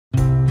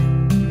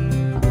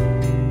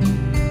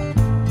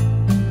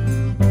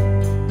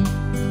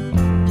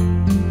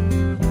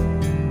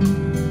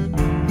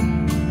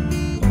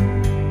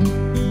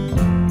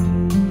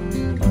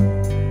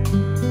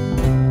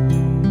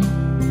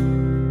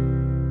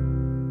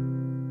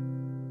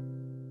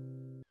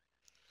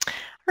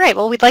All right,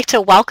 well, we'd like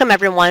to welcome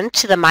everyone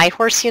to the My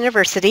Horse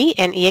University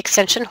and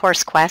eXtension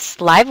Horse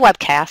Quest live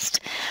webcast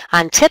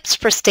on tips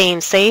for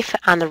staying safe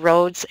on the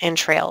roads and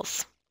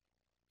trails.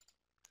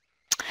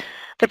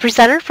 The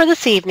presenter for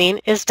this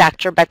evening is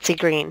Dr. Betsy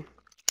Green.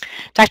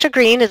 Dr.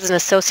 Green is an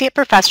Associate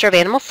Professor of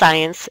Animal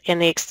Science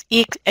and the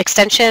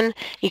Extension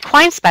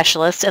Equine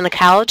Specialist in the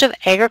College of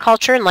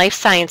Agriculture and Life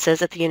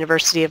Sciences at the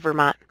University of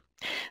Vermont.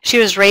 She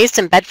was raised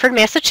in Bedford,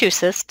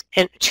 Massachusetts,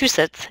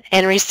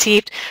 and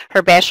received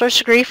her bachelor's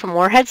degree from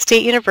Morehead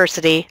State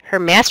University, her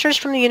master's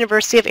from the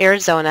University of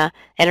Arizona,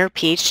 and her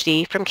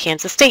PhD from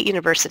Kansas State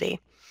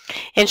University.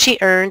 And she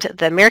earned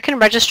the American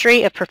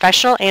Registry of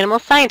Professional Animal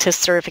Scientists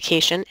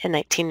certification in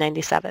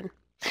 1997.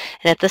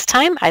 And at this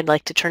time, I'd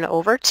like to turn it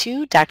over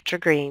to Dr.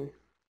 Green.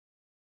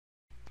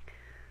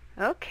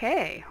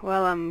 Okay,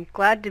 well, I'm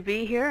glad to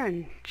be here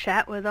and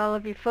chat with all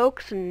of you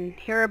folks and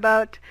hear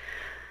about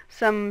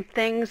some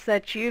things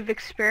that you've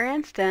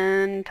experienced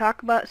and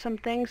talk about some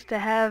things to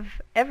have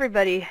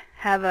everybody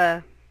have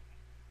a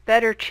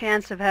better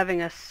chance of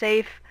having a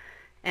safe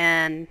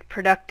and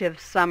productive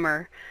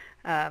summer.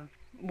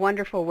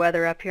 Wonderful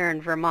weather up here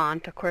in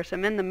Vermont. Of course,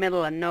 I'm in the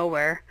middle of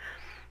nowhere,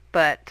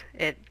 but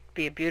it'd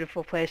be a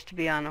beautiful place to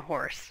be on a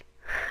horse.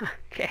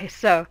 Okay,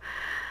 so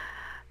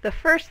the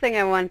first thing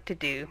I want to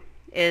do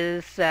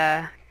is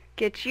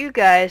get you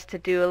guys to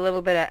do a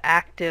little bit of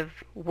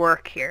active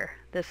work here.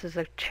 This is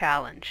a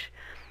challenge.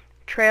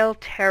 Trail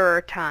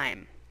terror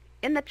time.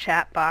 In the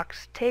chat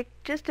box, take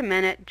just a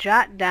minute,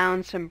 jot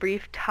down some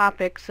brief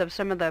topics of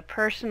some of the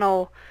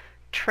personal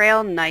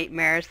trail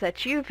nightmares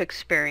that you've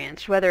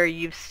experienced, whether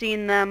you've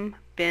seen them,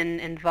 been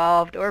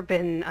involved, or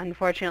been,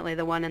 unfortunately,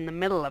 the one in the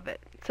middle of it.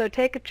 So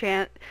take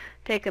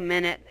a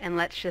minute, and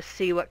let's just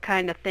see what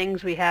kind of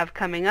things we have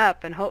coming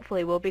up, and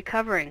hopefully we'll be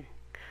covering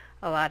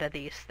a lot of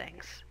these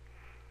things.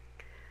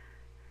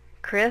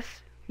 Chris,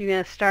 you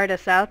gonna start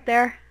us out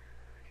there?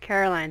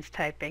 Caroline's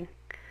typing.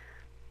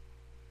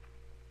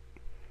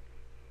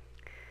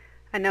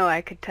 I know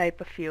I could type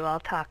a few. I'll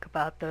talk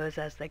about those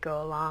as they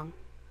go along.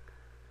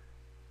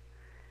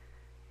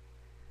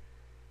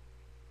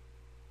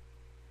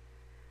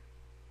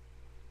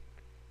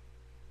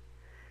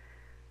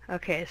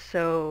 Okay,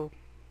 so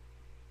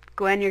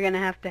Gwen, you're going to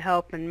have to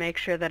help and make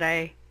sure that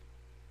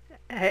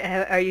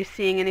are you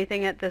seeing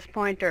anything at this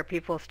point, or are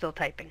people still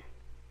typing?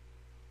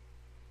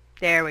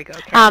 There we go.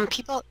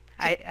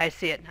 I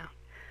see it now.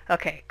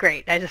 Okay,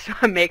 great. I just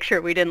want to make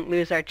sure we didn't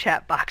lose our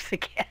chat box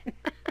again.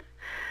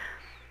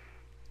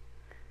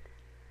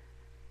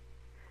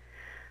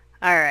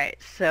 Alright,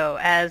 so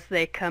as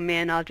they come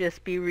in, I'll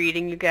just be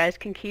reading. You guys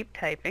can keep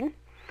typing.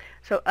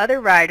 So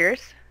other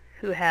riders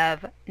who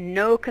have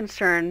no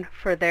concern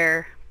for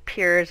their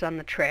peers on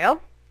the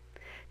trail,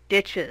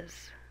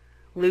 ditches,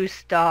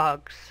 loose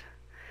dogs,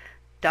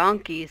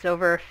 donkeys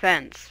over a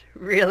fence,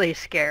 really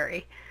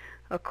scary.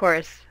 Of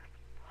course,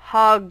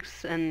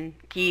 hogs and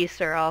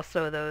geese are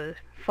also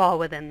fall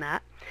within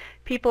that.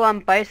 People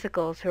on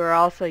bicycles who are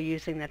also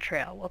using the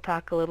trail. We'll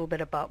talk a little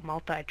bit about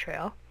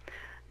multi-trail.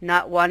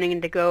 Not wanting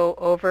to go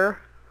over,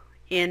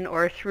 in,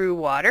 or through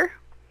water.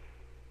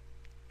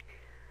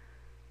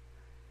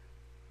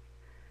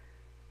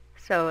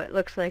 So it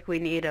looks like we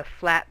need a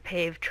flat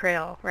paved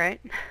trail,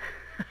 right?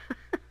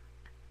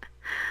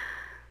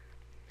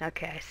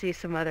 Okay, I see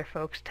some other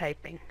folks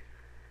typing.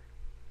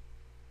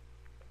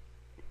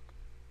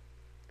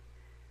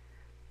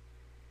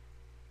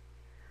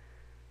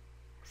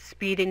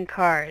 Speeding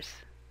cars,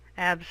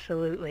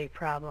 absolutely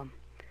problem.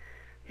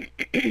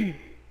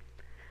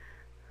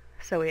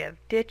 So we have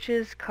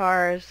ditches,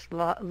 cars,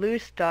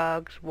 loose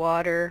dogs,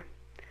 water,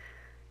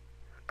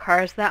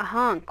 cars that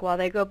honk while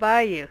they go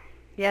by you.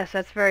 Yes,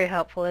 that's very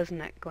helpful,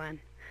 isn't it,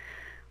 Gwen?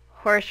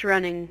 Horse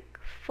running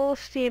full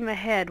steam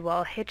ahead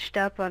while hitched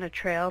up on a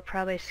trail,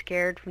 probably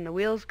scared from the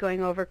wheels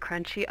going over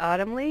crunchy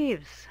autumn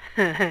leaves.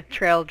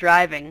 Trail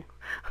driving.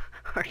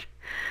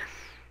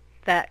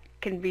 That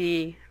can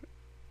be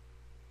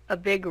a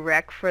big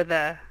wreck for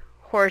the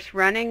horse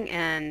running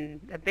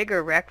and a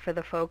bigger wreck for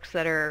the folks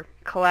that are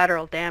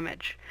collateral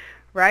damage.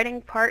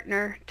 Riding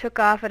partner took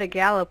off at a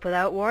gallop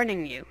without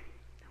warning you.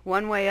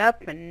 One way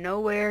up and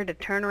nowhere to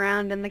turn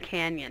around in the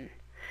canyon.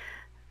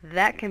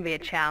 That can be a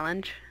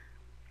challenge.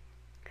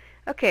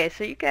 Okay,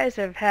 so you guys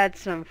have had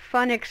some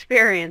fun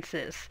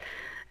experiences.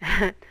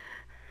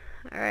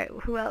 Alright,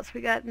 who else?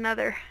 We got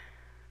another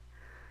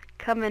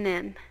coming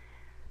in.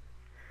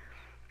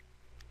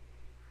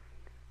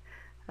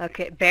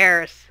 Okay,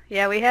 bears.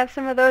 Yeah, we have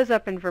some of those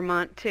up in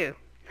Vermont too.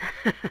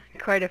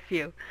 Quite a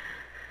few.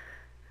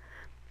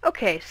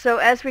 Okay, so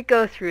as we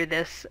go through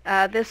this,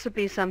 this will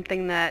be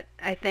something that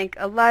I think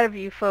a lot of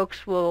you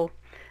folks will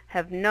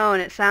have known.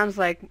 It sounds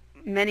like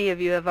many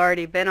of you have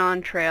already been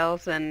on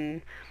trails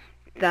and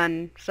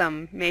done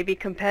some maybe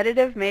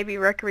competitive, maybe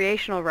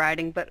recreational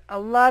riding, but a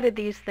lot of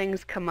these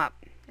things come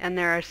up. And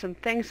there are some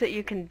things that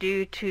you can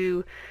do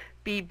to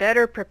be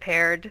better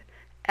prepared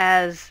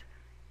as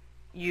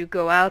you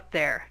go out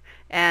there.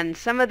 And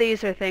some of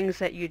these are things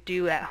that you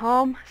do at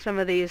home, some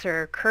of these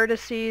are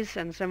courtesies,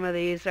 and some of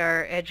these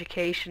are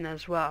education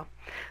as well.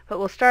 But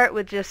we'll start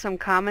with just some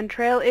common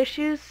trail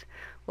issues.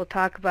 We'll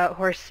talk about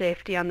horse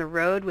safety on the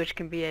road, which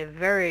can be a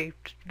very,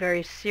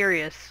 very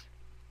serious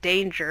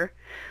danger.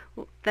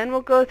 Then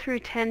we'll go through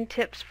 10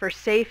 tips for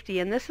safety,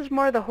 and this is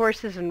more the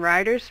horses and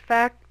riders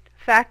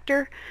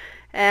factor,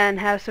 and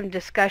have some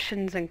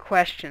discussions and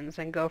questions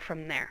and go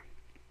from there.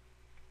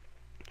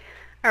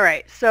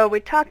 Alright, so we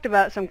talked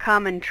about some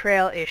common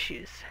trail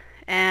issues,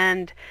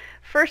 and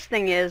first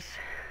thing is,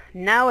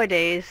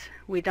 nowadays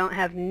we don't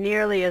have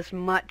nearly as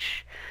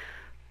much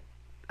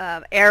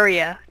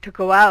area to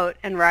go out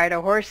and ride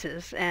our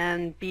horses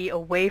and be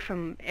away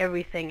from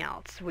everything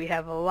else. We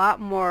have a lot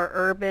more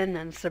urban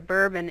and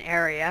suburban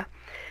area,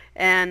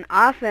 and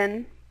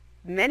often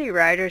many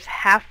riders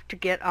have to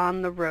get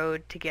on the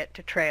road to get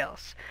to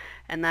trails,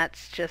 and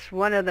that's just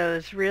one of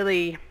those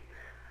really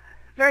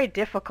very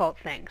difficult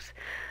things.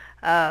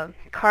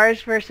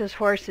 Cars versus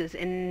horses.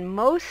 In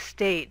most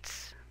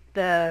states,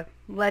 the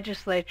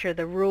legislature,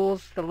 the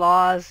rules, the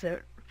laws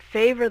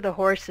favor the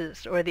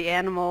horses or the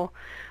animal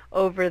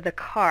over the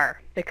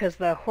car because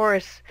the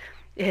horse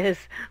is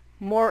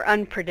more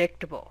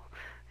unpredictable.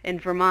 In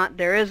Vermont,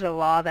 there is a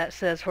law that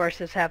says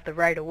horses have the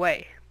right of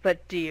way,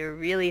 but do you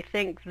really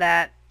think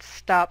that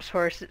stops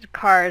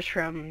cars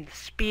from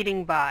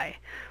speeding by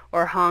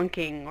or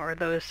honking or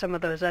some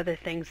of those other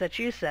things that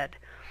you said?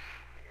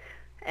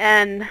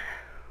 And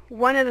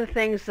one of the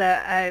things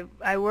that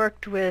I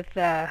worked with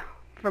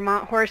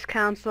Vermont Horse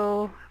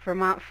Council,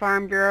 Vermont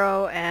Farm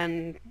Bureau,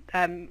 and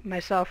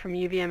myself from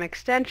UVM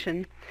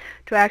Extension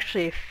to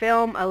actually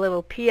film a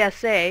little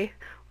PSA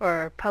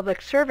or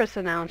public service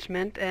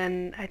announcement,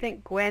 and I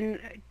think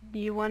Gwen,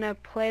 you want to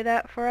play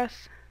that for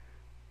us?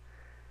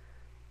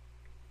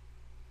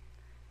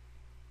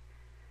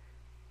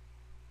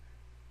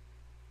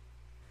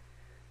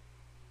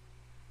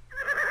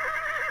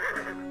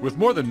 With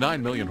more than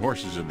 9 million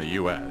horses in the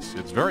U.S.,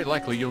 it's very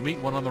likely you'll meet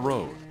one on the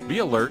road. Be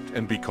alert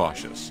and be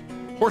cautious.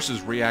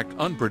 Horses react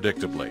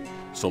unpredictably,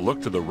 so look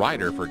to the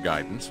rider for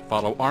guidance,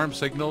 follow arm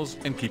signals,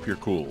 and keep your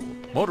cool.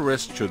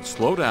 Motorists should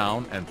slow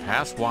down and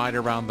pass wide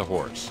around the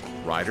horse.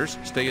 Riders,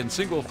 stay in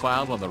single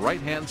file on the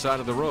right-hand side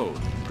of the road.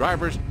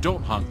 Drivers,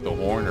 don't honk the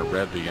horn or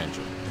rev the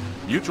engine.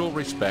 Mutual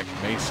respect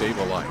may save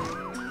a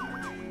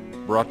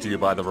life. Brought to you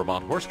by the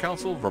Vermont Horse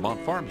Council,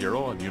 Vermont Farm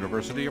Bureau, and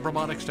University of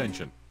Vermont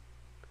Extension.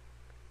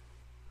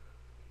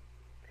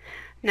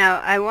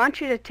 Now, I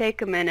want you to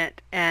take a minute,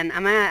 and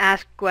I'm going to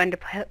ask Gwen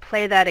to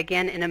play that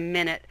again in a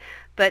minute,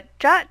 but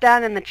jot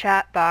down in the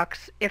chat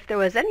box if there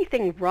was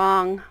anything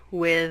wrong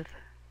with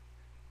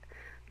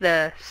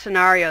the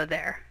scenario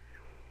there.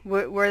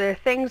 Were there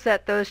things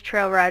that those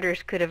trail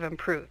riders could have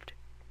improved?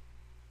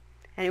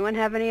 Anyone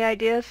have any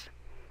ideas?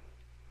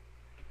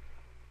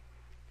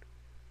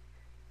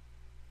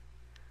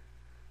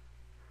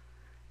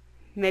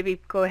 Maybe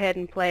go ahead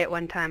and play it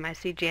one time. I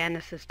see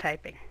Janice is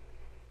typing.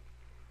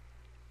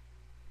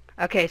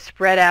 Okay,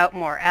 spread out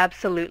more.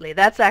 Absolutely.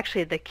 That's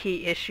actually the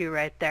key issue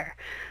right there.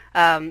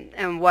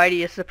 And why do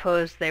you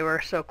suppose they were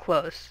so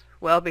close?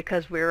 Well,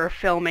 because we were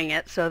filming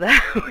it so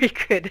that we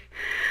could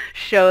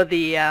show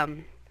the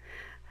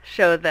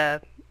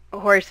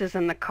horses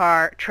and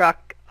the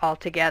truck all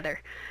together.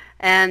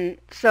 And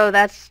so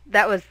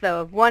that was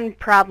the one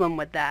problem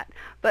with that.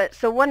 But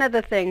so one of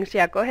the things,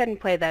 yeah, go ahead and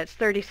play that. It's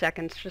 30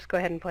 seconds. Just go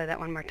ahead and play that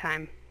one more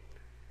time.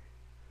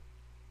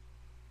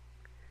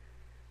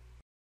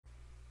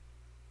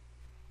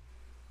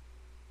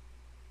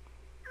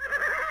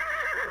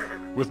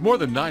 With more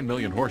than 9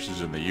 million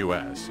horses in the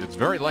U.S., it's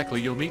very likely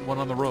you'll meet one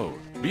on the road.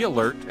 Be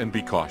alert and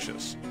be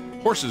cautious.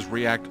 Horses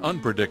react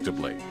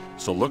unpredictably,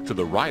 so look to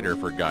the rider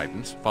for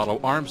guidance,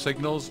 follow arm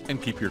signals,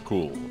 and keep your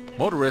cool.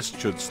 Motorists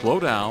should slow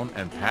down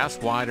and pass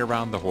wide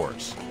around the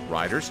horse.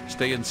 Riders,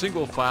 stay in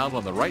single file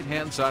on the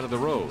right-hand side of the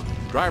road.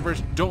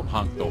 Drivers, don't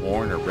honk the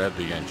horn or rev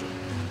the engine.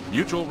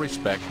 Mutual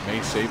respect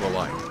may save a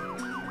life.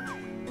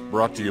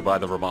 Brought to you by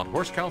the Vermont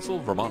Horse Council,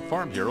 Vermont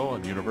Farm Bureau,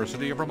 and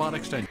University of Vermont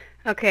Extension.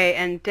 Okay,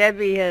 and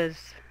Debbie has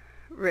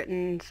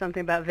written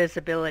something about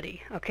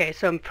visibility. Okay,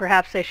 so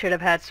perhaps they should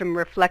have had some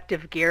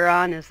reflective gear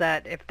on. Is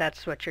that, if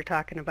that's what you're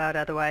talking about?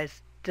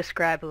 Otherwise,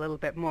 describe a little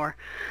bit more.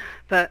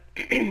 But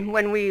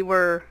when we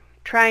were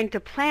trying to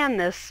plan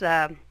this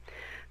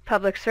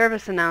public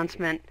service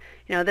announcement,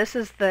 you know, this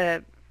is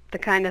the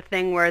kind of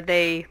thing where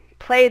they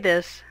play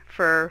this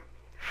for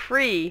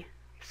free.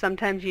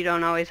 Sometimes you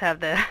don't always have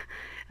the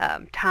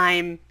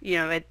time. You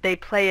know, they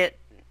play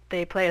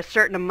a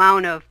certain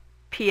amount of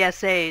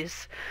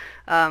PSAs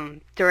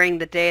during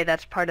the day.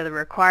 That's part of the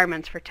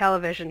requirements for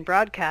television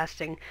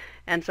broadcasting,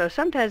 and so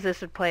sometimes this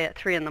would play at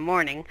 3 in the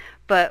morning,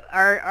 but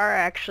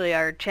our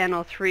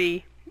channel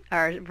 3,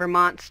 our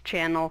Vermont's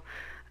channel,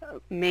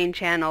 main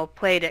channel,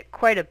 played it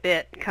quite a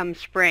bit come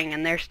spring,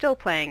 and they're still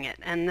playing it.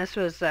 And this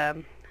was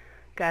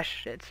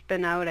gosh, it's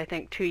been out I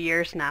think 2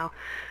 years now,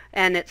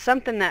 and it's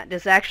something that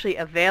is actually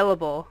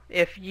available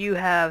if you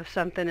have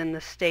something in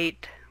the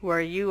state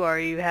where you are.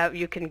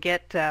 You can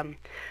get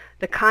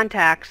the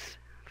contacts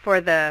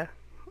for the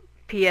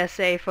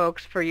PSA,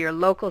 folks, for your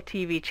local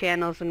TV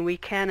channels, and we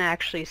can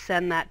actually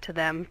send that to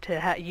them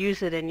to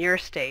use it in your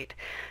state,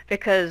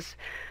 because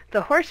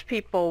the horse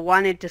people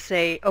wanted to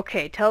say,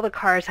 okay, tell the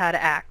cars how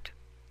to act,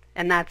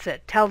 and that's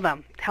it. Tell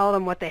them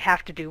what they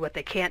have to do, what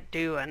they can't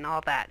do, and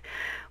all that.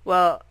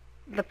 Well,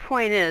 the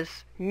point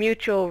is,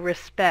 mutual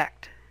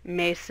respect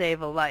may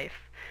save a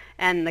life.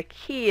 And the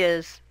key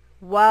is,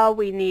 while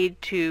we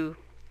need to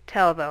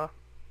tell the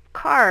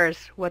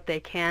cars what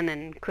they can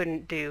and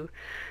couldn't do,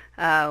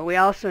 we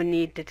also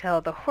need to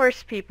tell the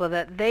horse people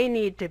that they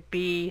need to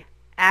be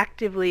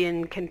actively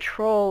in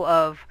control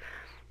of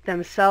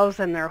themselves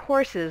and their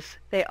horses.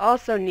 They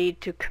also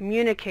need to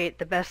communicate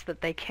the best that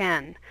they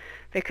can,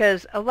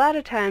 because a lot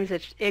of times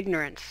it's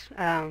ignorance.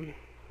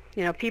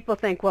 People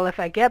think, well, if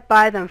I get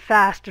by them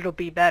fast, it'll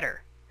be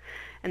better.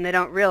 And they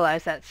don't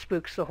realize that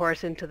spooks the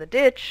horse into the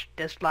ditch,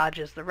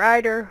 dislodges the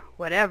rider,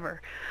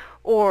 whatever.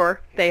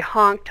 Or they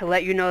honk to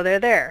let you know they're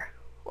there.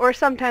 Or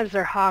sometimes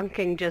they're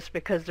honking just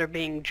because they're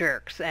being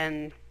jerks,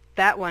 and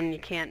that one you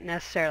can't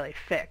necessarily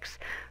fix.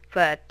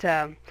 But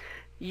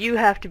you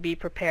have to be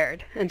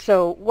prepared. And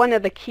so one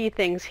of the key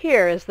things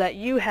here is that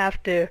you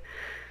have to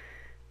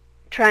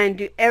try and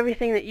do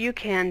everything that you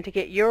can to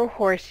get your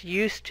horse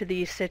used to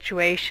these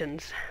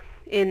situations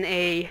in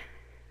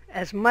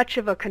as much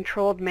of a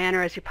controlled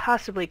manner as you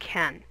possibly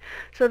can.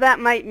 So that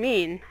might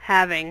mean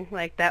having,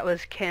 like that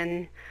was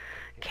Ken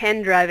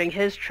driving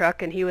his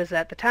truck, and he was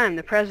at the time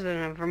the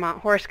president of Vermont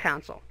Horse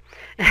Council.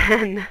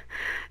 And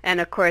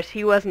of course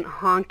he wasn't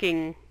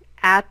honking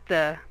at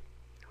the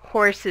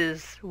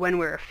horses when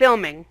we were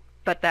filming,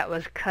 but that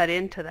was cut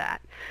into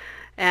that.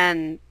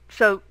 And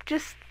so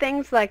just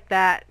things like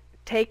that,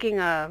 taking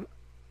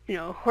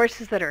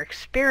horses that are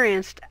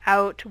experienced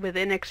out with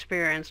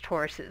inexperienced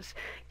horses,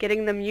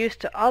 getting them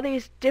used to all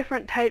these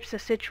different types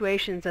of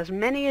situations, as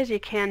many as you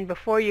can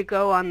before you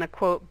go on the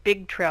quote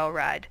big trail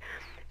ride.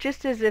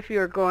 Just as if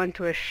you're going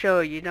to a show,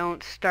 you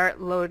don't start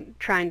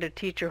trying to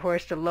teach your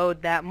horse to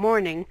load that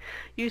morning.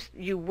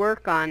 You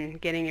work on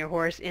getting your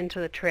horse into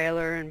the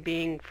trailer and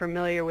being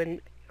familiar with,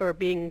 or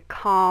being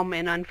calm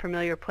in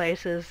unfamiliar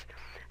places.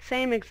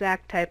 Same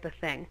exact type of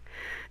thing.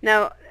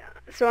 Now,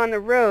 so on the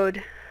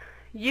road,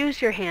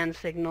 use your hand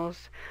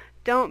signals.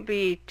 Don't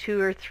be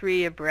 2 or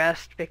 3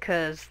 abreast,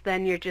 because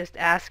then you're just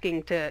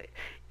asking to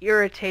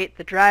irritate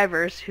the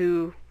drivers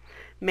who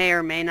may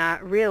or may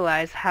not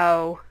realize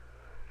how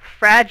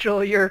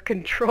fragile your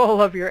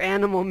control of your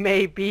animal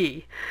may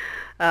be.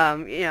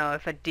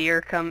 If a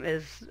deer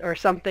or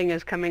something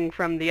is coming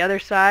from the other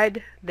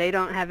side, they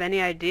don't have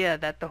any idea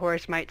that the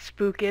horse might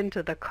spook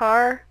into the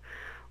car,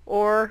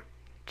 or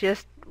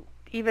just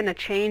even a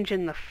change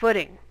in the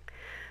footing.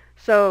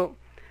 So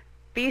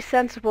be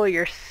sensible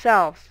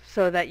yourselves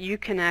so that you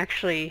can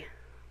actually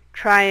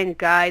try and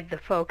guide the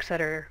folks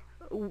that are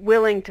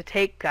willing to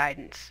take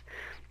guidance,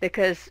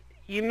 because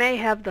you may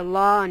have the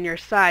law on your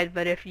side,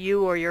 but if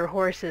you or your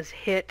horse is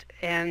hit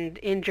and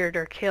injured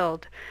or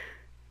killed,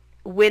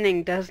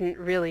 winning doesn't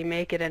really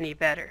make it any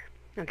better.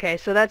 Okay,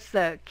 so that's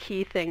the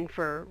key thing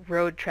for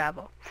road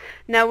travel.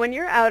 Now, when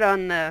you're out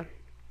on the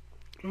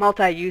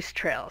multi-use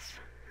trails,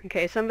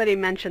 okay, somebody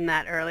mentioned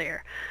that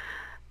earlier.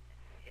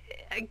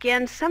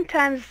 Again,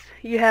 sometimes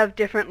you have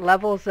different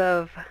levels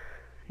of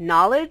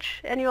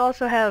knowledge, and you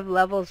also have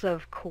levels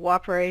of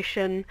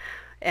cooperation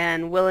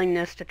and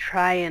willingness to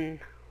try and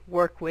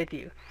work with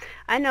you.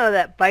 I know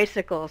that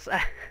bicycles,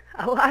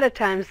 a lot of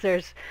times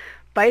there's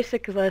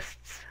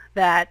bicyclists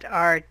that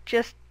are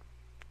just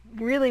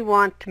really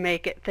want to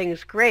make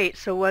things great,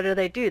 so what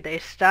do? They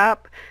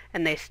stop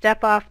and they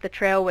step off the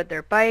trail with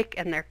their bike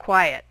and they're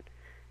quiet.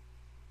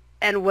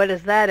 And what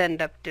does that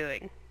end up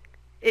doing?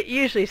 It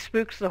usually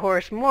spooks the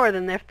horse more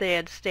than if they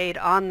had stayed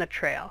on the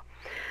trail.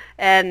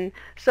 And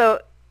so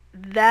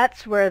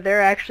that's where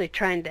they're actually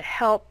trying to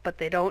help, but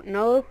they don't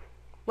know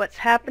what's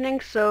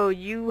happening, so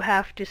you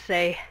have to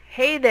say,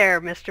 hey there,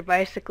 Mr.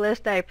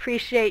 Bicyclist, I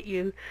appreciate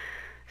you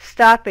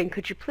stopping.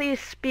 Could you please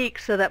speak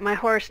so that my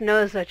horse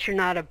knows that you're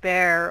not a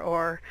bear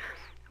or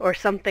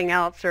something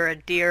else, or a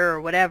deer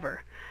or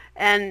whatever?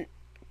 And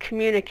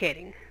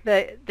communicating.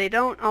 They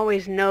don't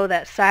always know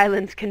that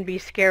silence can be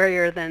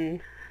scarier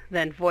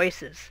than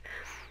voices.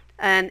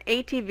 And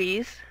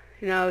ATVs,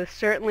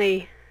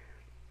 certainly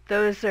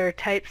those are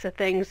types of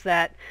things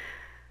that,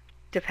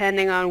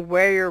 depending on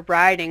where you're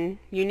riding,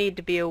 you need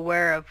to be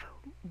aware of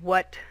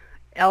what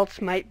else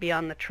might be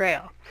on the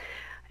trail.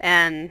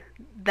 And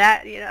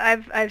that,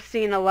 I've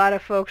seen a lot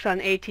of folks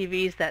on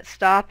ATVs that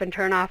stop and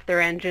turn off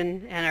their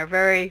engine and are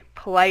very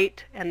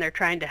polite, and they're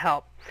trying to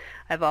help.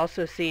 I've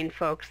also seen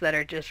folks that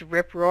are just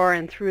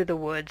rip-roaring through the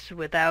woods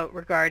without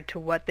regard to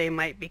what they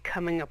might be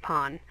coming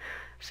upon.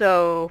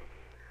 So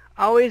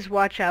always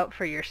watch out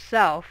for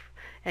yourself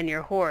and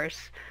your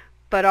horse,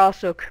 but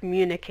also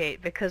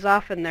communicate, because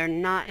often they're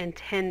not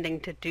intending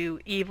to do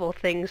evil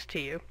things to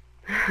you.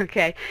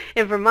 Okay,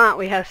 in Vermont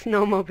we have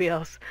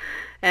snowmobiles,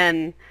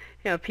 and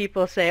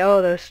people say,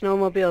 oh, those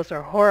snowmobiles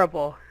are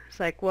horrible. It's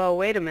like, well,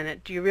 wait a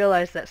minute, do you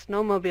realize that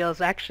snowmobiles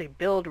actually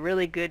build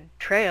really good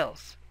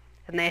trails?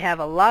 and they have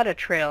a lot of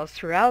trails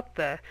throughout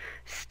the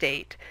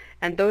state.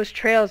 And those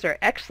trails are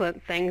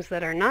excellent things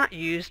that are not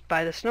used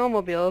by the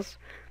snowmobiles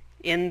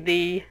in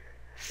the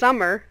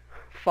summer,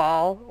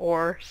 fall,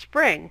 or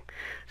spring.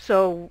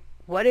 So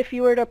what if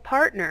you were to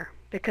partner?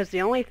 Because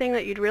the only thing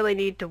that you'd really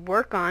need to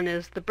work on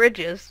is the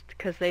bridges,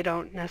 because they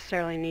don't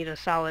necessarily need a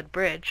solid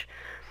bridge.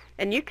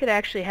 And you could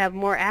actually have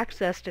more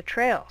access to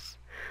trails.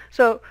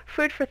 So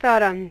food for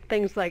thought on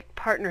things like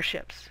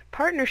partnerships.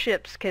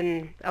 Partnerships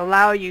can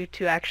allow you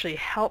to actually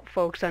help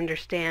folks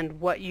understand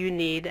what you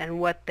need and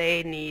what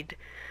they need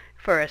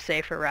for a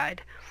safer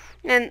ride.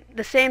 And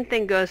the same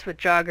thing goes with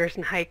joggers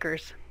and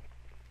hikers.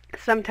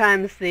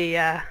 Sometimes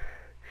the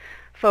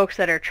folks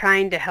that are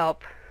trying to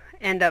help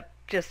end up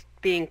just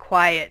being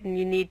quiet, and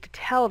you need to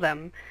tell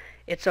them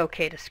it's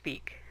okay to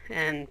speak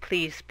and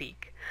please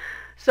speak.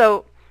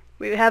 So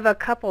we have a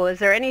couple. Is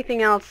there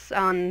anything else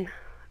on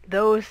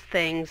those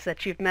things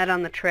that you've met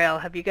on the trail?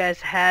 Have you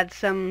guys had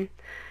some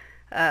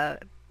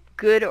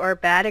good or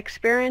bad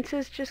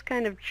experiences? Just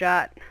kind of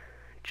jot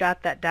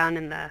that down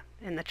in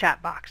the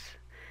chat box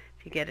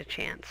if you get a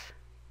chance.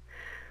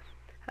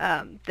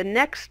 The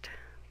next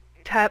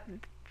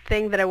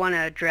thing that I want to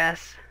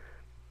address,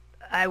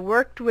 I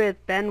worked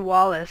with Ben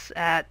Wallace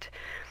at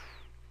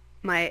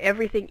my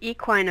Everything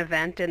Equine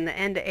event in the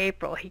end of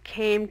April. He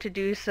came to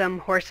do some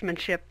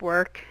horsemanship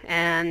work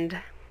and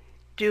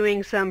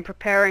doing some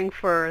preparing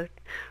for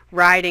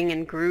riding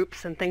in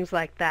groups and things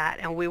like that.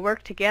 And we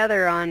worked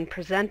together on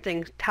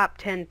presenting top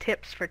 10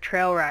 tips for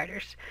trail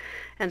riders.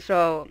 And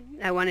so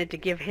I wanted to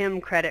give him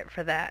credit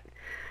for that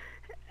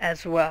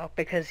as well,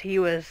 because he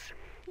was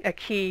a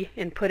key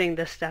in putting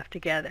this stuff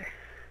together.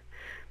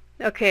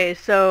 Okay,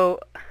 so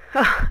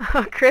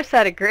Chris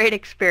had a great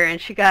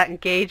experience. She got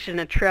engaged in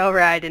a trail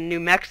ride in New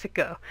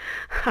Mexico.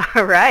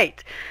 All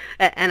right.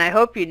 And I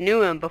hope you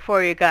knew him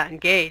before you got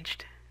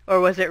engaged. Or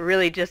was it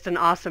really just an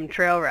awesome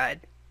trail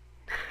ride?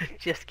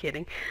 Just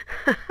kidding.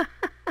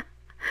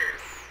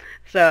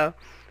 So,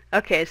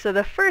 okay, so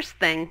the first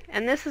thing,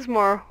 and this is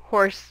more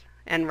horse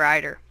and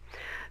rider.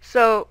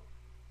 So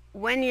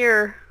when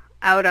you're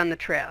out on the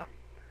trail,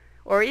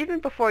 or even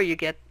before you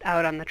get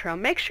out on the trail,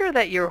 make sure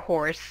that your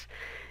horse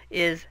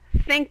is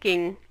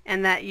thinking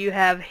and that you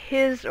have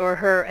his or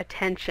her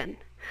attention.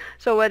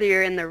 So whether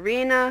you're in the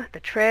arena, the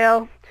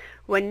trail,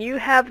 when you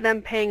have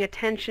them paying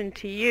attention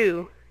to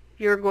you,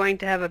 you're going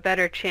to have a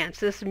better chance.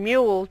 This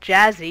mule,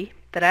 Jazzy,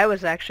 that I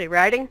was actually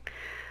riding,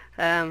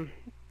 do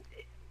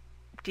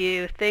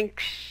you think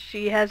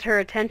she has her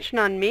attention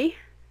on me?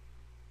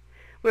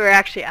 We were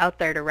actually out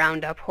there to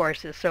round up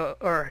horses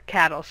or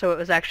cattle, so it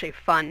was actually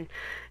fun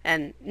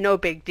and no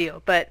big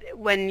deal. But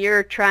when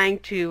you're trying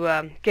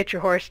to get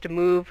your horse to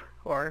move,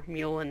 or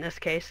mule in this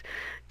case,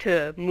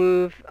 to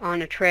move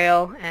on a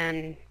trail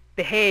and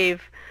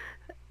behave,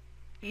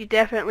 you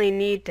definitely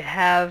need to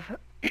have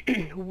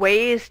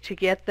ways to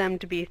get them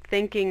to be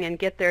thinking and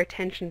get their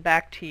attention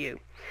back to you.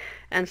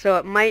 And so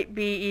it might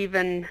be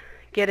even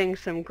getting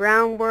some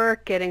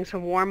groundwork, getting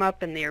some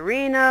warm-up in the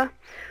arena,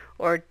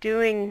 or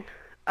doing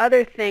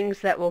other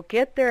things that will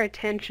get their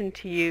attention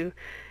to you.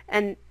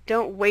 And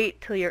don't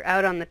wait till you're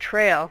out on the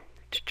trail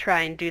to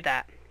try and do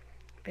that,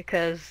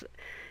 because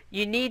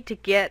you need to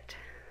get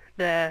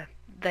the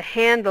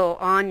handle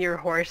on your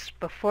horse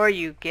before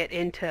you get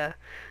into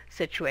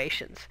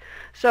situations.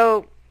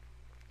 So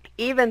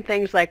even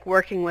things like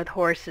working with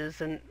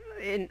horses and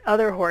in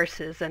other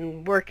horses,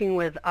 and working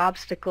with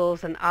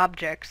obstacles and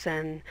objects,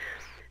 and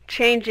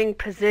changing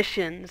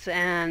positions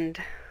and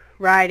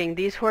riding.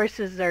 These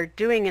horses are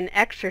doing an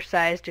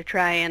exercise to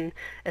try and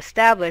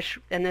establish,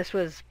 and this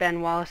was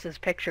Ben Wallace's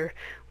picture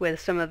with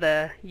some of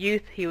the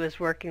youth he was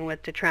working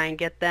with to try and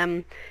get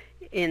them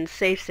in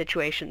safe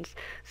situations.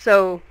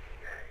 So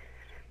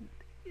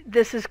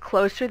this is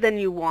closer than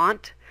you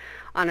want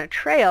on a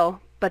trail,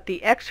 but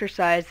the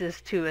exercise is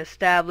to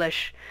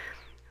establish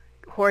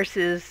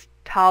horses'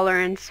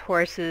 tolerance,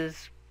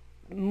 horses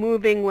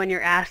moving when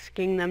you're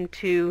asking them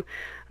to,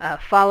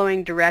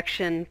 following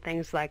direction,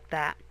 things like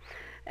that.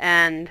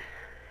 And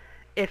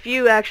if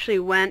you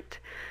actually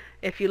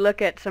if you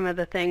look at some of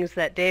the things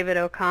that David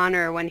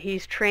O'Connor, when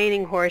he's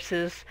training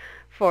horses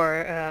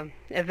for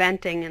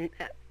eventing, and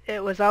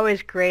it was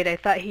always great. I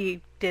thought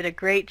he did a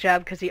great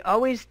job, because he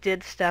always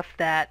did stuff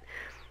that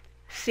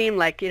seemed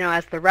like,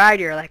 as the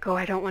rider, you're like, oh,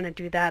 I don't want to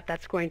do that.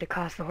 That's going to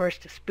cause the horse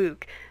to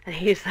spook. And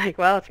he's like,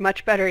 well, it's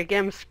much better to get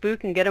him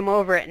spook and get him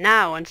over it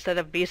now instead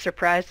of be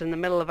surprised in the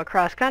middle of a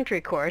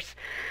cross-country course.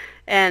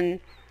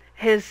 And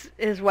his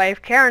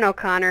wife, Karen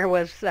O'Connor,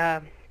 was,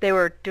 they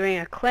were doing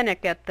a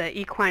clinic at the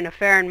Equine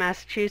Affair in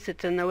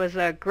Massachusetts, and there was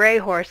a gray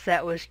horse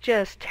that was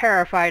just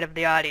terrified of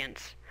the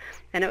audience.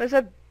 And it was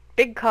a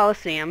big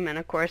coliseum, and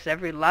of course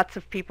lots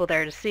of people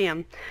there to see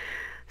him.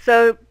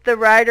 So the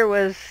rider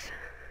was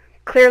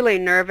clearly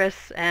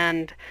nervous,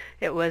 and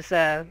it was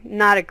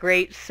not a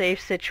great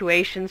safe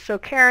situation. So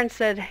Karen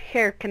said,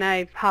 here, can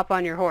I hop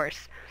on your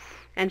horse?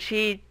 And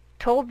she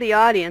told the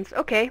audience,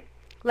 okay,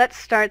 let's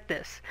start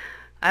this.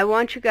 I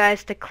want you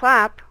guys to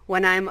clap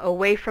when I'm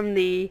away from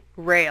the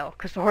rail,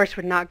 because the horse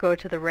would not go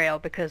to the rail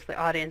because the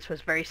audience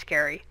was very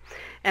scary.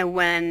 And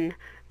when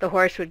the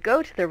horse would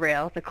go to the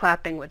rail, the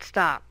clapping would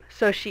stop.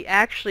 So she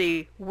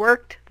actually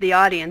worked the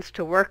audience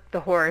to work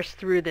the horse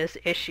through this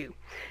issue.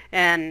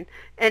 And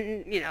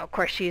you know, of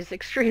course, she's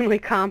extremely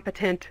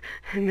competent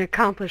and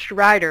accomplished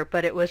rider,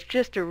 but it was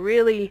just a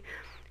really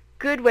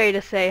good way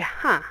to say,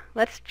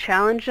 let's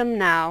challenge them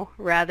now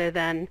rather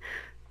than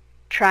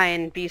try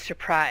and be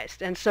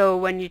surprised. And so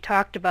when you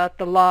talked about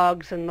the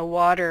logs and the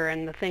water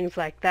and the things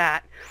like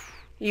that,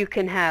 you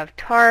can have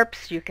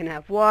tarps, you can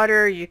have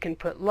water, you can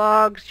put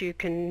logs, you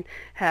can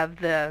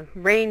have the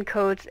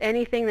raincoats,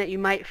 anything that you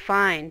might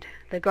find,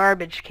 the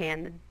garbage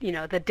can, you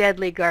know, the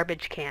deadly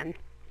garbage can,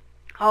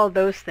 all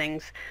those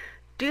things.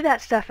 Do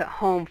that stuff at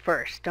home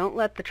first. Don't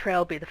let the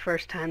trail be the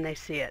first time they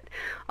see it.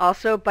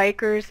 Also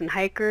bikers and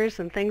hikers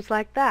and things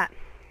like that.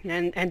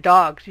 And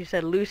dogs. You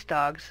said loose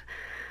dogs.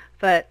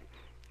 But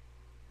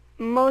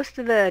most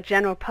of the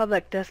general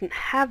public doesn't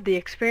have the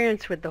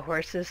experience with the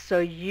horses, so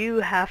you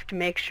have to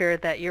make sure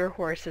that your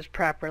horse is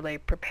properly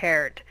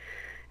prepared.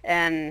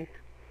 And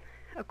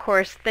of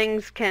course,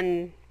 things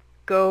can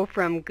go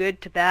from good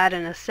to bad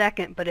in a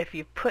second, but if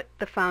you put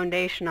the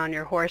foundation on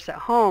your horse at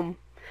home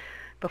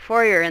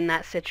before you're in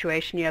that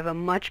situation, you have a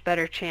much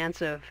better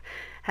chance of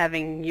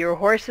having your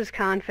horse's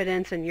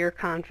confidence and your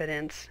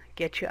confidence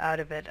get you out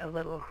of it a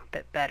little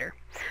bit better.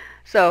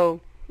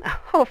 So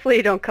hopefully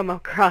you don't come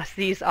across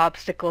these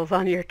obstacles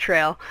on your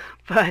trail,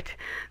 but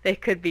they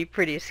could be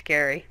pretty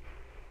scary.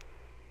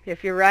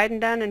 If you're riding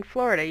down in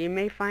Florida, you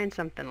may find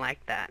something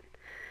like that,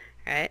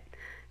 right?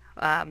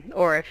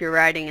 Or if you're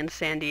riding in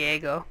San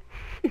Diego.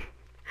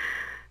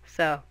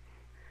 So,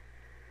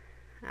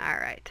 all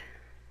right.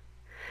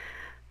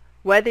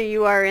 Whether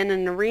you are in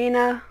an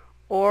arena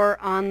or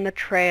on the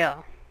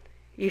trail,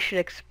 you should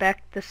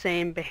expect the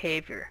same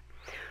behavior.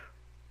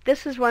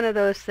 This is one of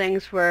those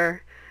things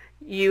where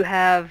you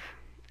have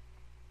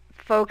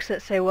folks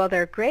that say, well,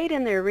 they're great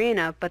in the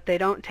arena, but they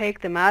don't take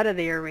them out of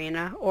the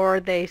arena, or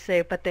they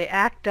say, but they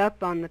act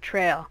up on the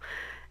trail.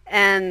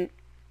 And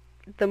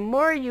the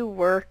more you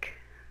work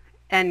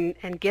and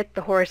get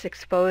the horse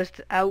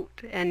exposed out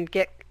and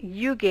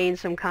you gain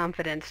some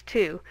confidence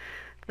too,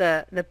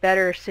 the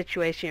better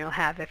situation you'll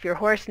have. If your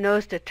horse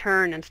knows to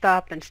turn and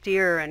stop and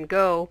steer and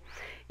go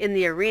in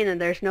the arena,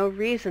 there's no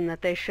reason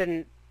that they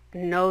shouldn't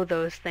know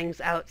those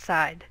things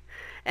outside.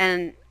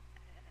 And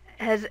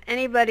has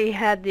anybody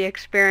had the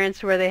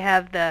experience where they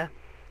have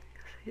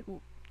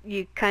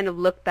you kind of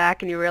look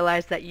back and you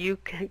realize that you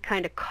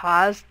kind of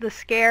caused the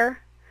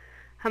scare?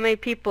 How many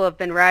people have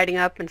been riding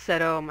up and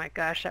said, oh my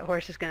gosh, that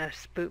horse is going to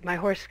spook, my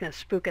horse is going to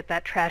spook at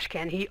that trash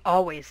can. He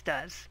always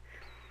does.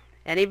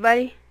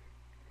 Anybody?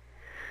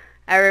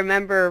 I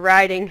remember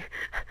riding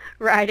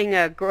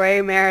a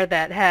gray mare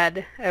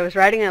I was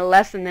riding a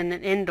lesson in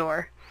an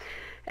indoor,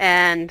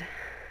 and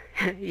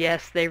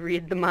yes, they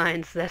read the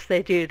minds. Yes,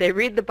 they do. They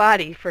read the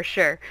body for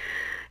sure.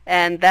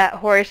 And that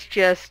horse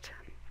just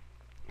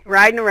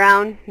riding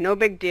around, no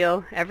big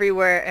deal.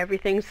 Everywhere,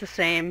 everything's the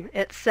same.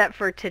 Except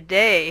for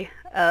today,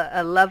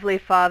 a lovely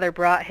father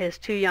brought his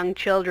 2 young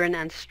children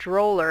and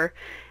stroller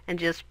and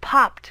just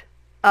popped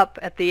up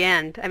at the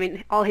end. I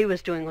mean, all he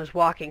was doing was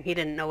walking. He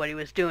didn't know what he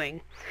was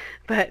doing.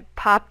 But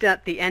popped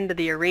at the end of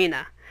the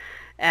arena.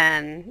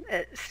 And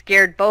it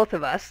scared both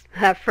of us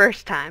that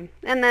first time.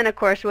 And then, of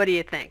course, what do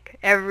you think?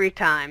 Every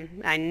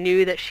time I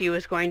knew that she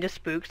was going to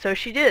spook, so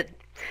she did.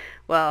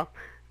 Well,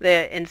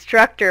 the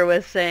instructor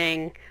was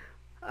saying,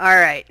 all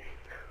right,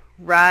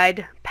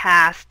 ride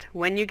past.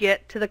 When you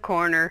get to the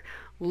corner,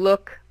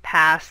 look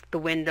past the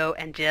window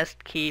and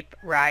just keep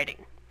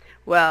riding.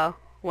 Well,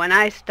 when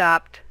I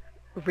stopped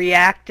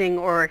reacting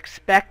or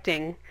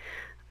expecting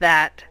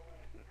that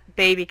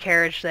baby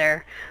carriage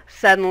there,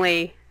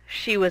 suddenly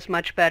she was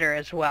much better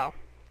as well.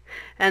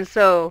 And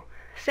so,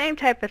 same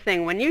type of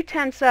thing. When you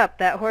tense up,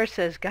 that horse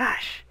says,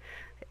 gosh,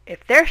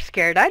 if they're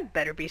scared, I'd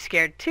better be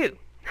scared too.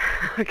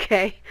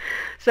 Okay?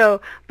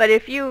 So, but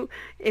if you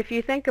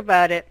think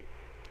about it,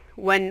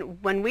 when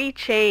we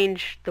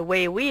change the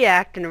way we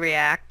act and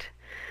react,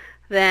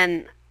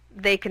 then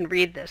they can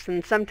read this.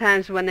 And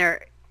sometimes when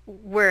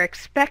we're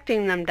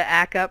expecting them to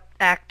act up,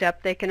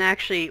 we can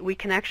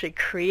actually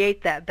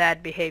create that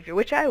bad behavior,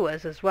 which I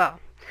was as well.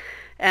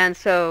 And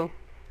so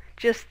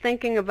just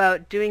thinking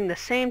about doing the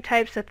same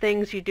types of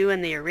things you do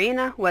in the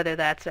arena, whether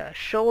that's a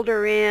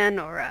shoulder in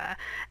or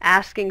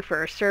asking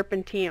for a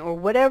serpentine or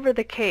whatever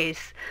the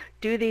case,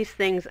 do these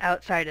things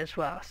outside as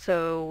well.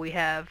 So we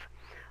have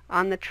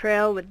on the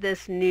trail with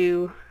this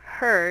new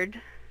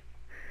herd,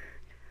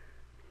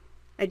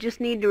 I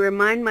just need to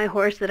remind my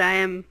horse that I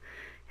am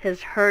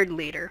his herd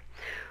leader.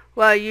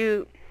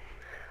 Well,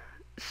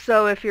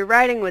 so if you're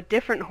riding with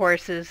different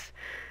horses,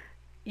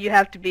 you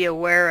have to be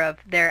aware of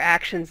their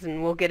actions,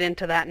 and we'll get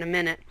into that in a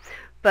minute.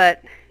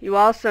 But you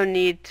also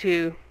need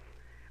to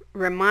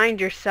remind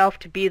yourself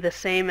to be the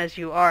same as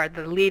you are,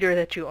 the leader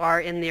that you are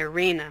in the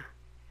arena.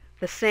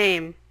 The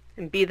same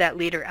and be that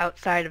leader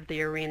outside of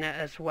the arena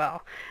as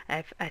well.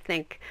 I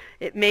think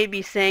it may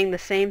be saying the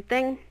same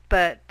thing,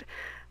 but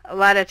a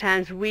lot of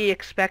times we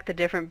expect a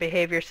different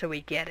behavior, so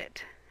we get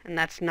it, and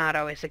that's not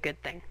always a good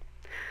thing.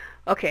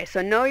 Okay,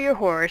 so know your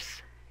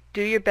horse.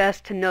 Do your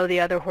best to know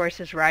the other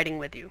horses riding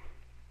with you.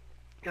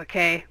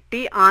 Okay,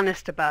 be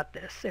honest about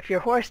this. If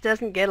your horse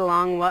doesn't get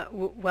along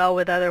well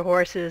with other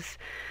horses,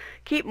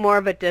 keep more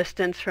of a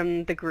distance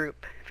from the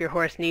group. If your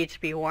horse needs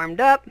to be warmed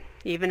up,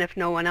 even if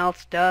no one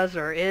else does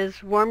or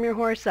is, warm your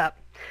horse up.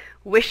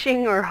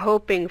 Wishing or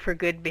hoping for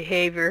good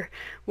behavior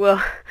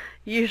will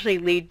usually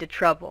lead to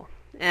trouble.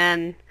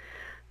 And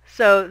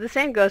so the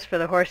same goes for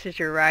the horses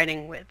you're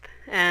riding with.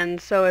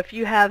 And so if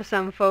you have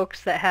some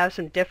folks that have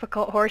some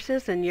difficult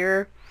horses and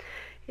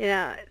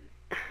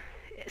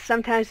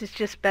sometimes it's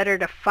just better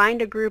to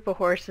find a group of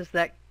horses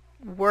that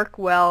work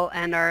well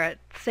and are at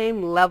the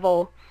same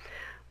level,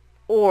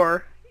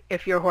 or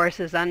if your horse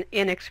is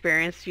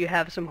inexperienced, you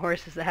have some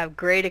horses that have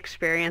great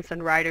experience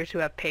and riders who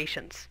have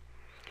patience.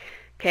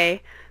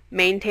 Okay,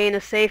 maintain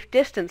a safe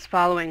distance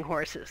following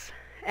horses.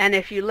 And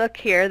if you look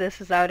here,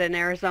 this is out in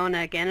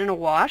Arizona again in a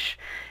wash,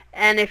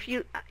 and if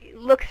you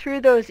look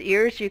through those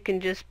ears, you can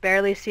just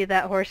barely see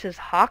that horse's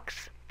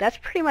hocks. That's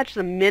pretty much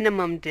the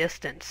minimum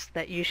distance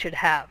that you should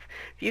have.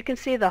 If you can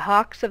see the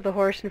hocks of the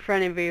horse in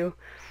front of you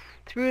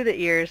through the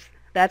ears,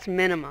 that's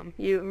minimum.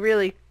 You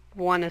really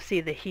want to see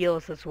the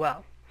heels as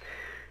well.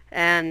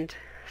 And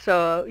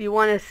so you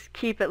want to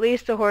keep at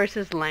least a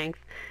horse's length,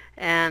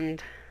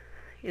 and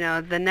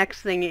the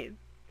next thing,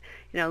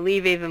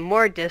 leave even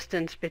more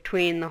distance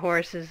between the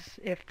horses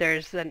if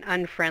there's an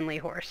unfriendly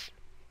horse.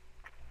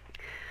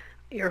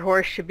 Your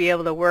horse should be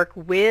able to work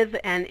with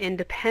and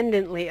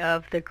independently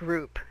of the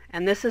group.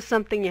 And this is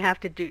something you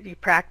have to do, you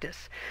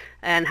practice.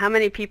 And how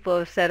many people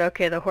have said,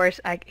 okay, the horse,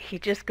 he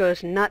just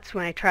goes nuts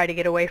when I try to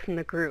get away from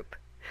the group.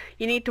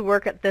 You need to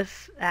work at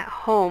this at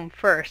home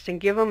first and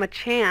give them a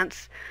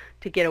chance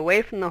to get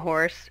away from the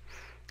horse,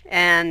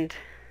 and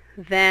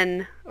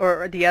then,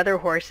 or the other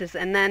horses,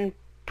 and then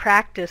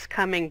practice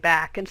coming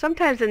back. And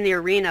sometimes in the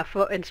arena,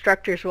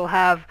 instructors will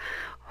have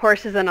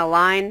horses in a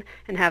line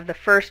and have the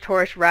first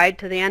horse ride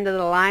to the end of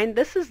the line.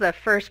 This is the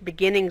first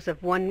beginnings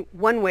of one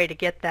way to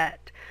get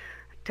that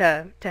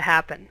to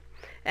happen,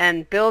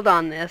 and build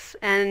on this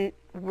and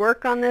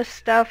work on this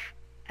stuff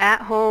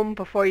at home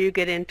before you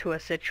get into a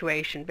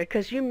situation,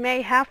 because you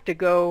may have to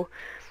go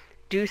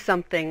do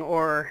something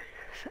or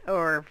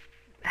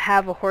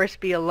have a horse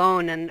be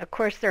alone, and of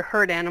course they're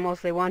herd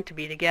animals, they want to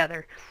be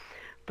together,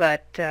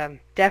 but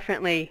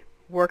definitely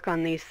work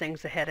on these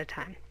things ahead of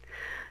time.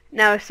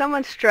 Now if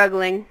someone's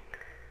struggling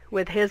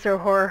with his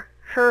or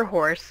her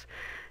horse,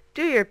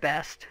 do your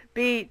best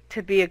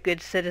to be a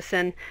good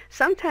citizen.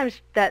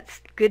 Sometimes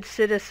that good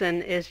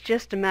citizen is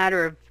just a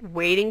matter of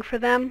waiting for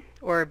them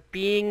or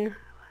being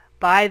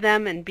by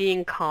them and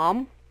being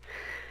calm.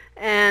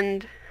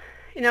 And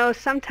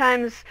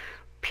sometimes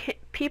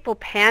people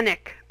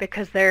panic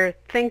because they're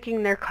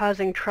thinking they're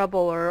causing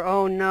trouble, or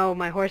oh no,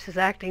 my horse is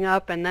acting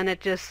up, and then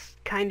it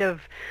just kind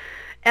of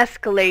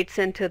escalates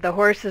into the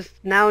horse is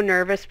now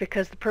nervous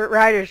because the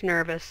rider's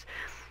nervous.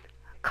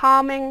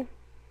 Calming,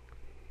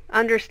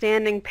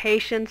 understanding,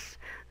 patience,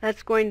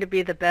 that's going to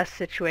be the best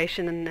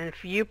situation, and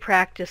if you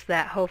practice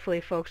that, hopefully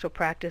folks will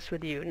practice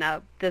with you.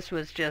 Now, this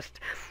was just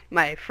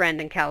my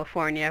friend in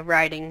California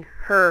riding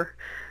her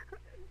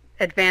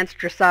advanced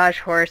dressage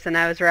horse, and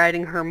I was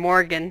riding her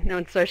Morgan,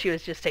 and so she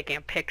was just taking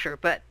a picture,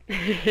 but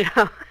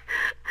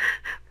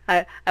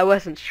I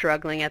wasn't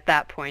struggling at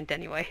that point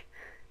anyway.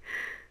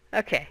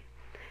 Okay,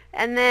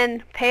 and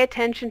then pay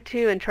attention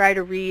to and try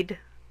to read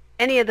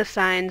any of the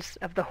signs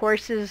of the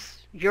horses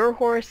your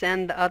horse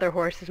and the other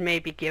horses may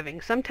be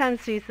giving.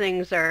 Sometimes these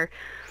things have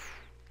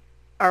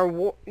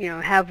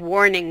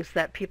warnings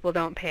that people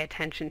don't pay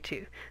attention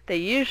to. They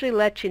usually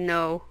let you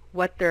know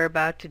what they're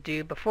about to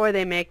do before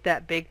they make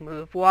that big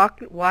move.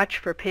 Watch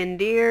for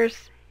pinned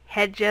ears,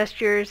 head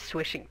gestures,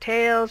 swishing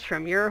tails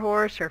from your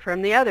horse or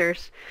from the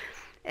others,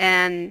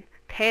 and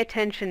pay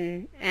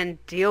attention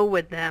and deal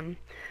with them.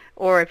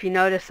 Or if you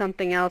notice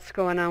something else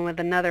going on with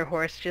another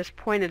horse, just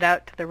point it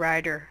out to the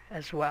rider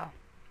as well.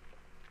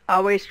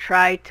 Always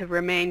try to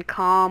remain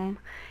calm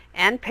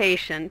and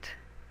patient,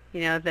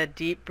 the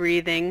deep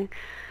breathing,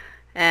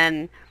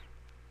 and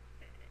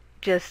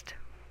just,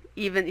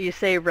 even you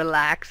say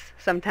relax,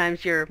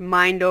 sometimes you're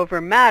mind over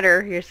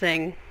matter, you're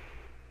saying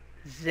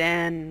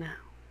Zen,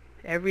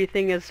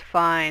 everything is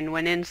fine,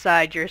 when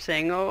inside you're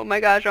saying, oh my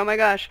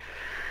gosh.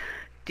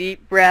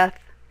 Deep breath,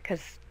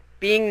 because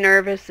being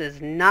nervous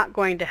is not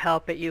going to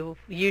help it. You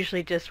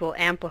usually just will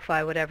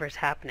amplify whatever's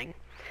happening.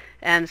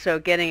 And so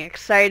getting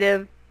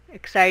excited,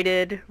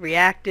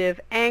 reactive,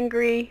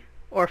 angry,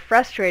 or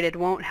frustrated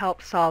won't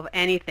help solve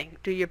anything.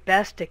 Do your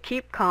best to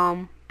keep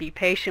calm, be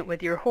patient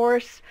with your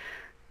horse,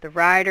 the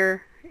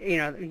rider,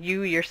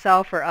 you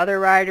yourself or other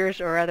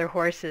riders or other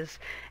horses,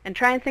 and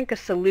try and think of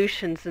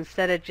solutions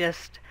instead of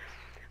just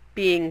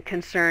being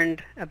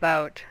concerned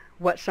about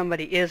what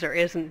somebody is or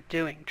isn't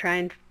doing. Try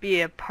and be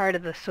a part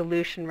of the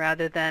solution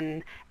rather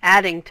than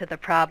adding to the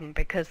problem,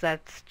 because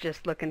that's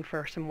just looking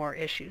for some more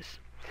issues.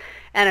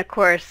 And of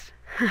course,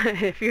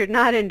 if you're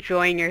not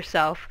enjoying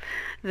yourself,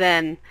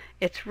 then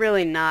it's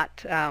really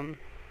not going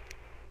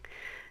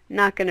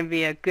to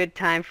be a good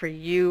time for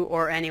you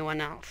or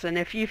anyone else. And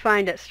if you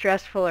find it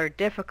stressful or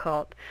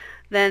difficult,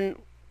 then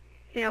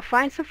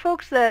find some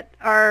folks that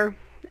are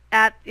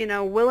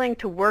willing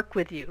to work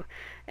with you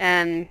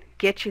and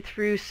get you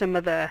through some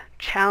of the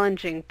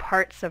challenging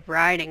parts of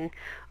riding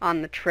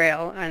on the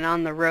trail and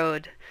on the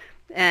road,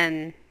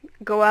 and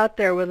go out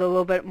there with a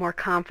little bit more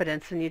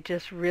confidence, and you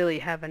just really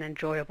have an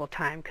enjoyable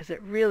time, because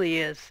it really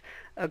is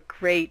a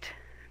great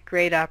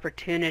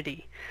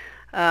opportunity.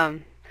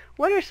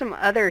 What are some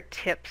other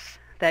tips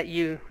that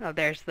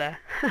there's the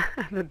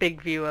the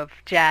big view of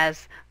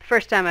Jazz. The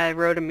first time I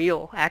rode a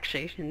mule,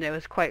 actually, and it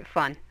was quite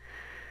fun.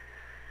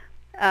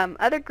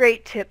 Other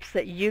great tips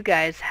that you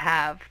guys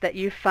have that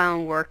you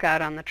found work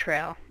out on the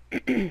trail.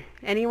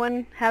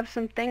 Anyone have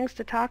some things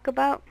to talk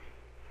about?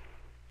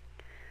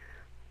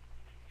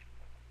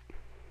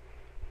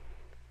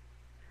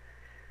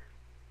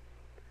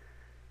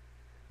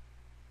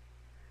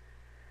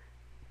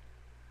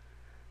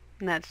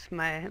 And that's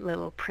my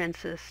little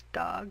princess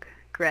dog,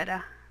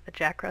 Greta, the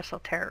Jack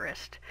Russell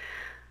Terrorist.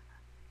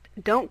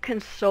 Don't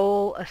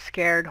console a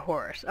scared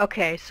horse.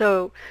 Okay,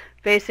 so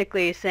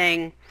basically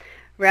saying,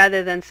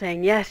 rather than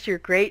saying, yes, you're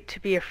great to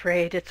be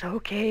afraid, it's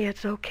okay,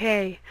 it's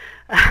okay.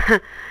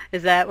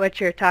 Is that what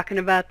you're talking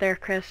about there,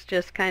 Chris?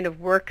 Just kind of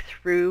work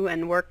through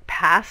and work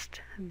past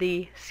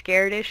the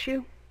scared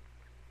issue?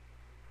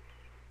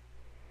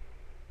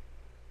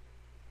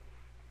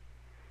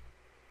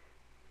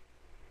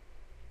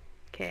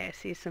 Okay, I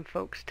see some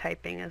folks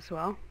typing as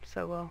well,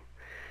 so we'll,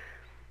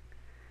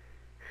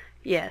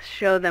 yes,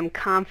 show them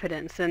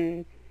confidence,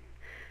 and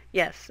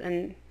yes,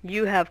 and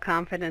you have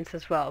confidence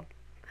as well.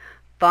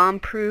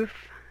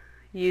 Bomb-proof,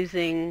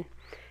 using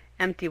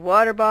empty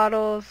water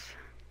bottles,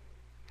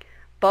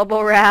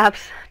 bubble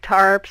wraps,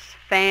 tarps,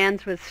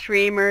 fans with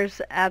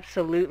streamers,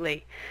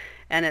 absolutely.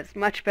 And it's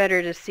much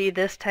better to see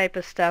this type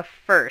of stuff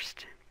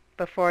first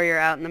before you're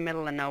out in the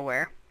middle of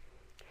nowhere.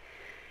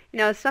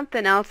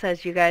 Something else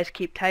as you guys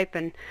keep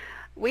typing,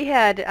 we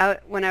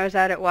had, when I was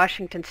out at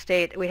Washington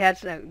State, we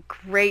had a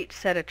great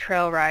set of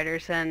trail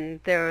riders, and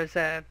there was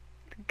a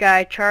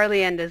guy,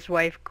 Charlie, and his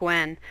wife,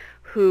 Gwen,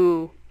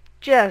 who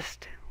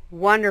just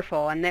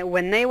wonderful. And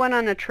when they went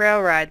on a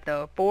trail ride,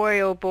 though, boy,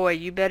 oh boy,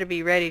 you better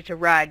be ready to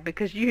ride,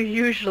 because you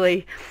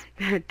usually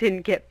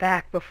didn't get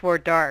back before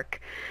dark.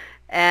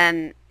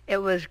 And it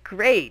was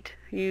great.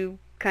 You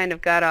kind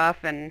of got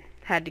off and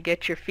had to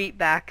get your feet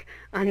back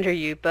under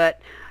you,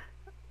 but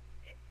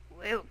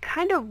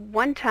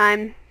one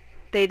time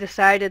they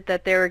decided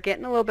that they were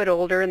getting a little bit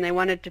older and they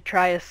wanted to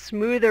try a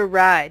smoother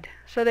ride.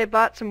 So they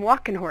bought some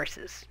walking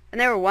horses. And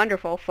they were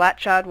wonderful,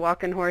 flat-shod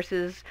walking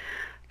horses.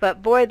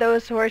 But boy,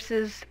 those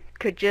horses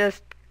could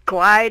just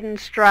glide and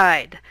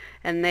stride.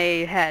 And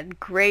they had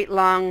great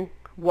long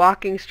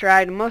walking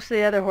stride. Most of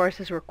the other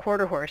horses were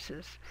quarter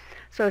horses.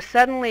 So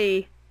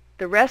suddenly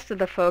the rest of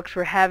the folks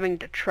were having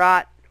to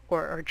trot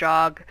or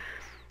jog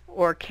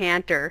or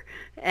canter.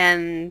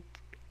 And,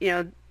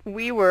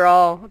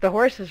 the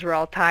horses were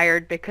all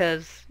tired,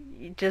 because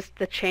just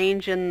the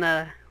change in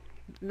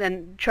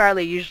then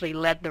Charlie usually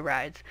led the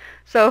rides.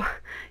 So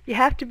you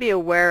have to be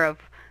aware of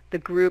the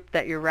group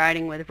that you're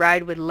riding with.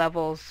 Ride with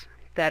levels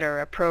that are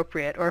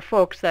appropriate, or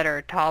folks that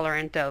are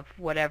tolerant of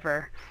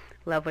whatever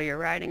level you're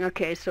riding.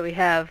 Okay, so we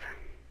have,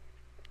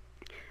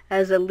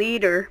 as a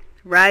leader,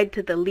 ride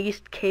to the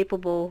least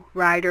capable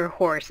rider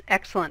horse.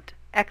 Excellent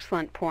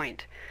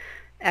point.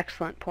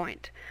 Excellent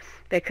point.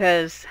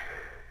 Because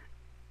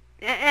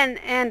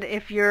And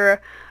if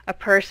you're a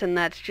person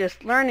that's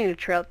just learning the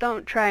trail,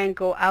 don't try and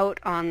go out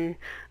on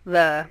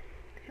the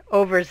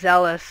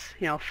overzealous,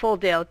 full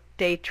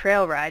day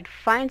trail ride.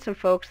 Find some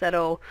folks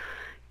that'll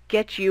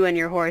get you and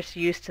your horse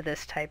used to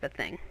this type of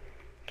thing.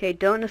 Okay,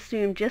 don't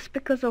assume just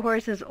because a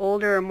horse is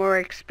older or more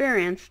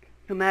experienced,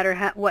 no matter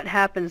what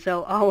happens,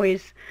 they'll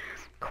always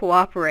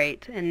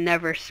cooperate and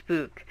never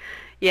spook.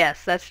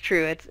 Yes, that's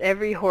true. It's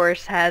every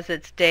horse has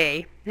its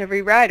day.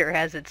 Every rider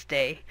has its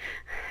day.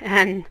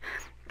 And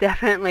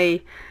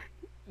definitely,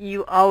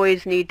 you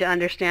always need to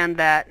understand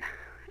that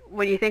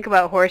when you think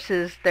about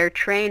horses, their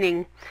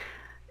training,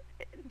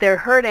 their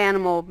herd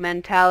animal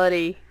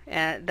mentality,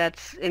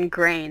 that's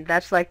ingrained.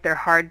 That's like their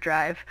hard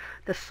drive.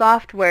 The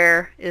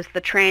software is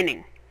the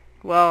training.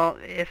 Well,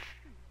 if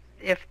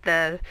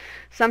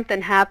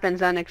something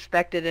happens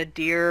unexpected, a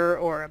deer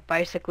or a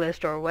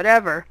bicyclist or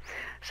whatever,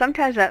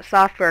 sometimes that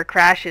software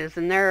crashes,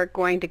 and they're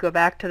going to go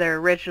back to their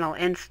original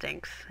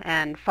instincts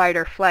and fight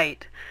or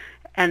flight,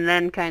 and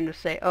then kind of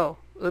say, oh,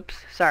 oops,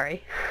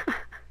 sorry.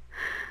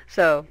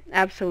 So,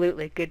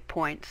 absolutely good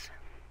points.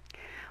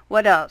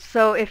 What else?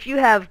 So if you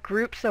have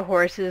groups of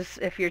horses,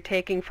 if you're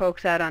taking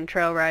folks out on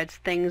trail rides,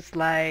 things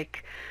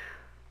like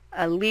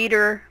a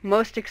leader,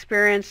 most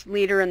experienced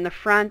leader in the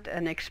front,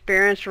 an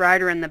experienced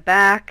rider in the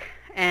back,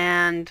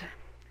 and,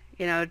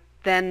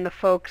 then the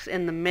folks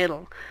in the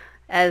middle,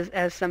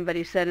 as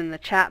somebody said in the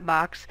chat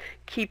box,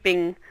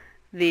 keeping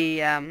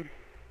the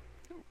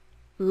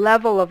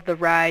level of the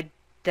ride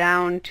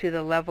down to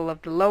the level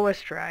of the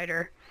lowest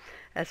rider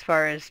as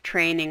far as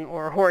training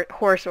or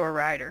horse or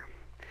rider.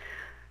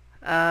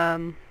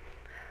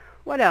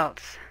 What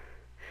else?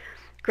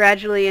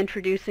 Gradually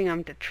introducing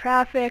them to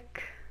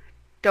traffic.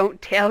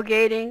 Don't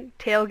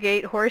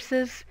tailgate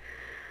horses.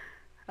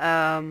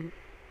 Let's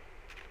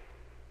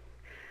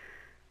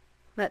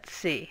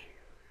see.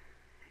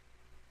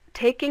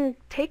 Taking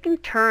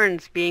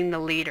turns being the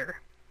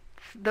leader.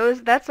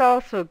 That's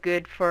also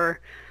good for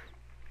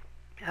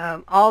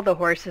all the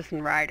horses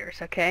and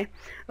riders, okay?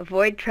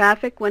 Avoid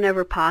traffic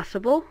whenever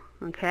possible,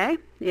 okay?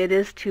 It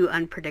is too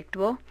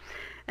unpredictable.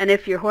 And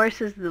if your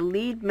horse is the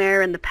lead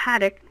mare in the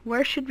paddock,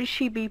 where should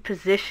she be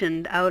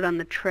positioned out on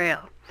the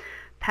trail?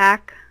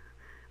 Pack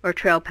or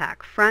trail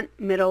pack, front,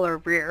 middle, or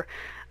rear?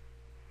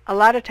 A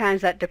lot of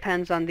times that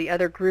depends on the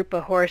other group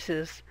of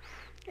horses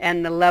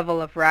and the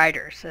level of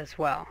riders as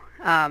well.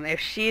 If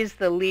she's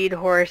the lead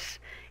horse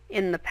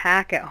in the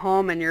pack at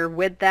home and you're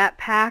with that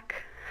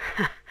pack,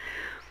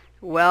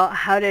 well,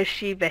 how does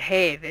she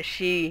behave? Is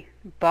she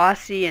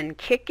bossy and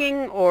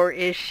kicking, or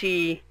is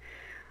she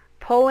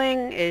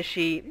pulling? Is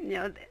she,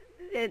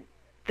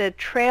 the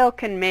trail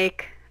can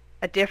make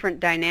a different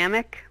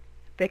dynamic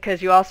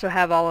because you also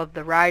have all of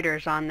the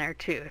riders on there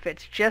too. If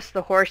it's just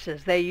the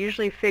horses, they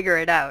usually figure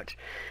it out,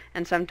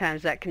 and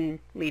sometimes that can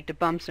lead to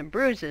bumps and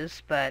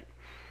bruises, but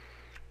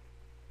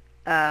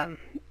a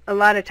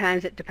lot of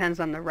times it depends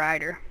on the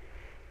rider.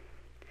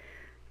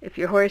 If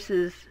your horse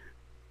is,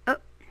 oh,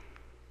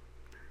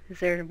 is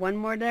there one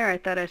more there? I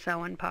thought I saw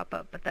one pop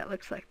up, but that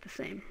looks like the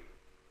same.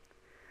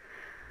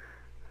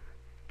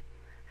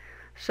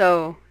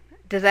 So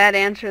does that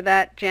answer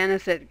that,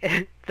 Janice?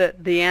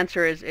 The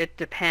answer is it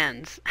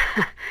depends.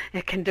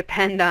 It can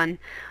depend on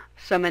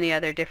so many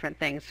other different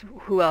things.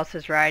 Who else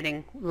is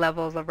riding,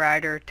 levels of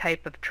rider,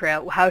 type of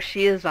trail, how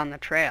she is on the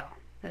trail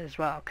as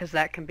well, because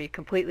that can be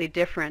completely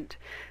different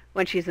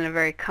when she's in a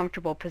very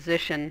comfortable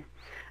position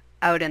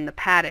out in the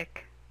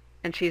paddock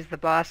and she's the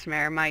boss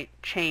mare. Might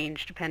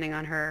change depending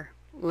on her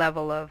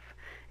level of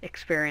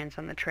experience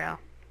on the trail.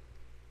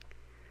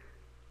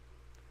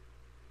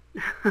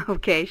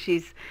 Okay,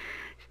 she's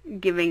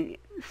giving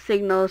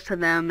signals to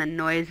them and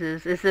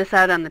noises. Is this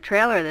out on the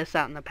trail or is this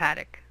out in the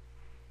paddock?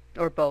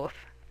 Or both?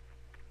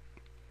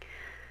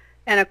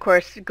 And of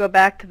course, go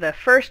back to the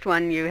first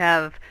one,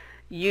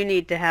 you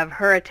need to have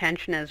her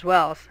attention as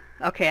well.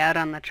 Okay, out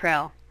on the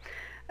trail.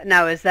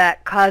 Now, is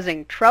that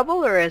causing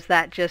trouble or is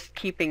that just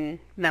keeping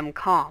them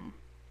calm?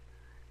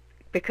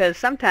 Because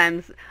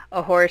sometimes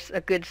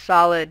a good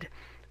solid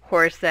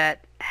horse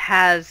that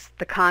has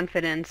the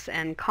confidence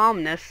and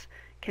calmness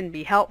can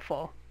be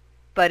helpful.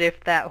 But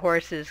if that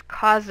horse is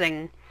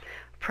causing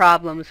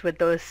problems with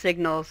those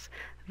signals,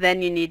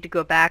 then you need to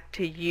go back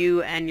to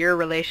you and your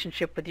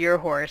relationship with your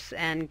horse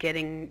and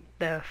getting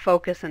the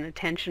focus and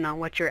attention on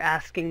what you're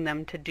asking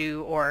them to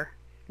do or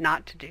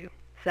not to do.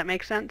 Does that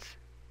make sense?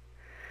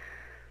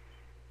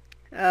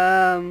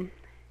 Oh,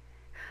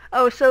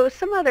 so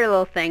some other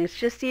little things.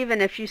 Just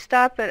even if you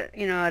stop at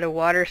a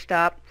water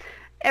stop,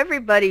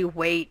 everybody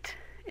wait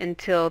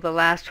until the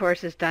last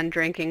horse is done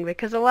drinking,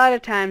 because a lot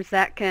of times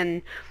that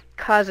can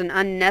cause an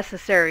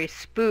unnecessary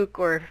spook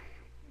or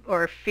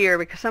fear,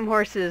 because some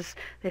horses,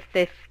 if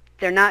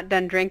they're not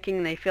done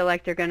drinking, they feel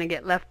like they're going to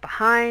get left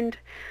behind.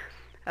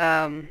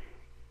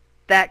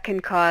 That can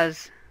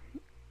cause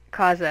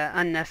an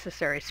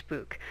unnecessary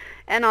spook.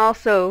 And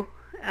also,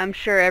 I'm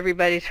sure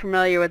everybody's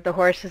familiar with the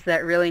horses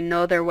that really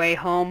know their way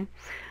home.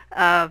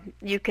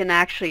 You can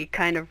actually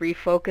kind of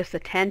refocus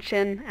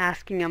attention,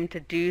 asking them to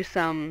do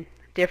some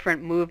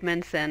different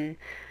movements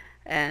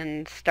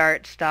and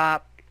start,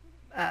 stop,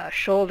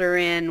 shoulder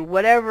in,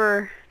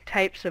 whatever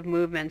types of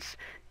movements,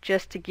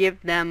 just to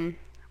give them,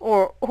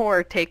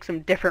 or take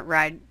some different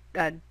ride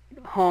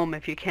home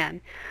if you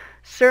can.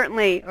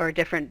 Certainly, or a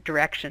different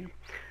direction.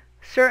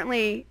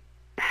 Certainly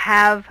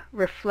have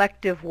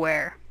reflective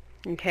wear.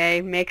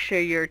 Okay, make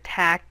sure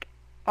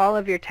all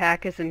of your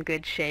tack is in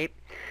good shape,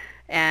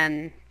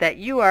 and that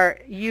you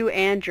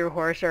and your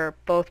horse are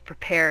both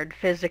prepared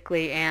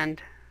physically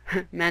and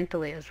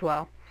mentally as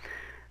well.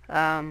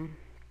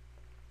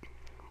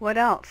 What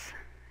else?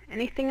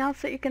 Anything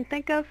else that you can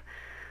think of?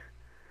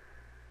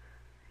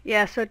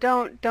 Yeah, so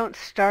don't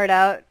start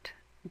out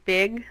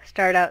big,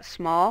 start out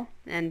small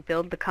and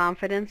build the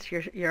confidence,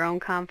 your own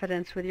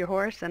confidence with your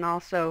horse, and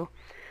also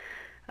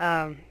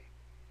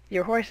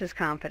your horse's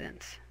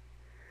confidence.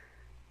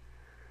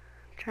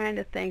 I'm trying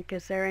to think,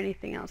 is there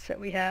anything else that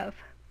we have?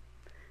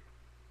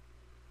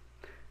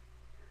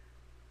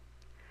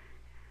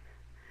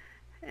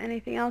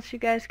 Anything else you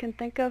guys can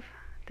think of?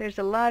 There's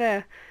a lot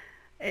of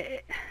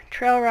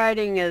trail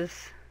riding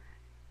is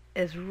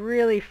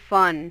really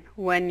fun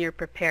when you're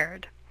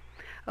prepared.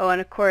 Oh,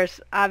 and of course,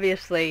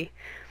 obviously,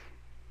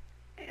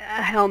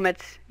 a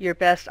helmet's your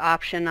best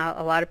option.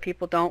 A lot of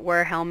people don't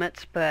wear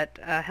helmets, but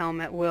a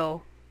helmet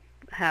will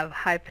have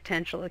high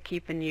potential of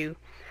keeping you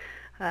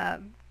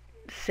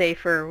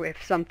safer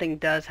if something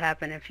does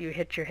happen. If you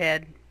hit your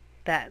head,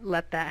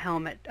 let that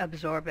helmet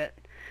absorb it.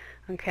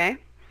 Okay.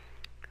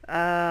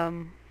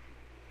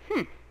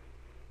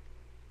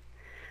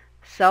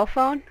 Cell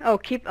phone?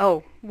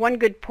 One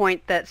good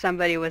point that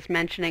somebody was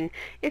mentioning.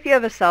 If you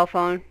have a cell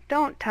phone,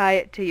 don't tie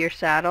it to your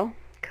saddle,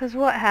 because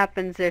what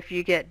happens if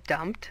you get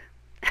dumped?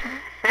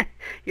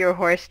 Your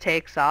horse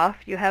takes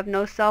off. You have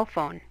no cell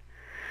phone.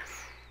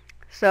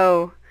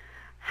 So,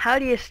 how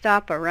do you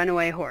stop a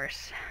runaway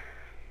horse?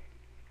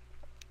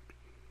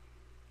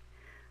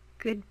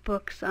 Good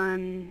books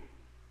on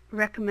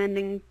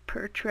recommending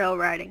per trail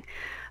riding.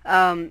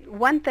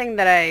 One thing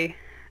that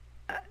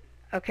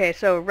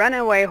so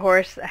runaway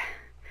horse,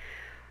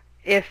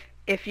 if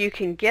you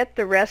can get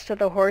the rest of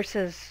the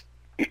horses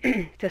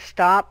to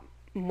stop,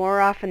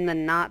 more often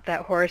than not,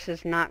 that horse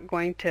is not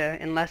going to,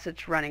 unless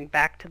it's running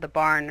back to the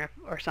barn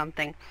or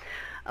something.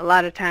 A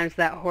lot of times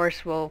that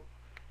horse will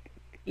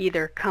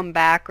either come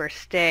back or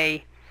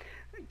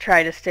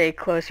try to stay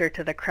closer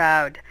to the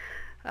crowd.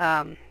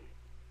 And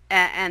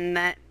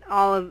that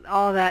all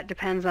of that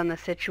depends on the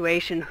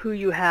situation, who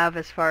you have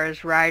as far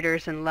as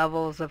riders and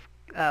levels of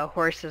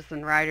horses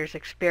and riders'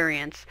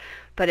 experience.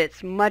 But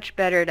it's much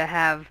better to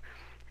have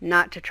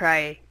not to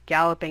try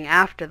galloping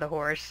after the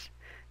horse,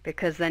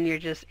 because then you're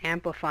just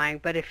amplifying.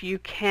 But if you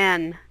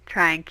can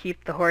try and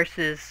keep the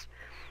horses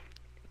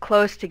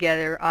close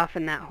together,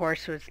 often that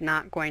horse was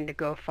not going to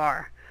go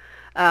far.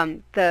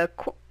 The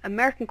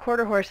American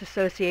Quarter Horse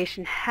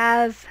Association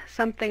has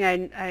something,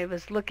 I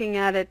was looking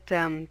at it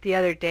the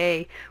other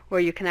day,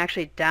 where you can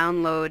actually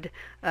download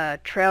a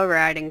trail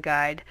riding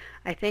guide.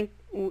 I think,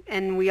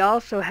 and we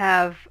also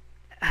have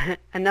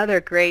another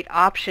great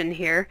option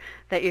here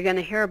that you're going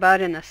to hear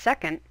about in a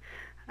second.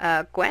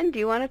 Gwen, do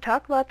you want to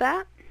talk about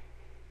that?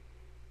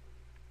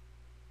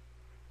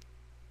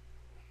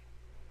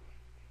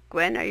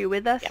 Gwen, are you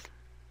with us? Yep.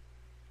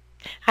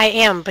 I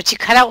am, but you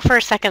cut out for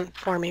a second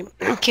for me.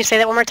 Can you say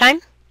that one more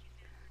time?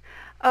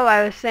 Oh,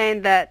 I was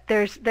saying that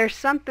there's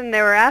something,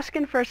 they were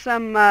asking for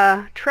some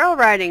trail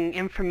riding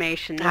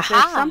information. Is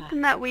there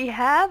something that we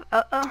have?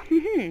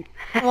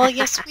 Well,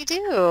 yes, we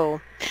do.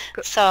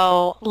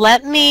 So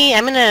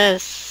I'm going to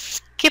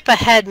skip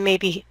ahead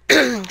maybe,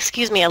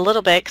 excuse me, a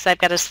little bit, because I've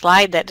got a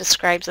slide that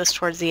describes this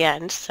towards the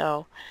end.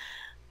 So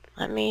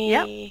let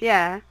me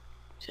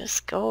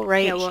just go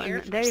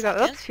here. There you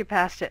go. Oops, you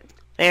passed it.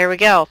 There we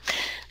go.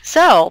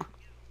 So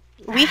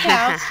we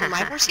have from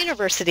My Horse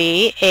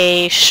University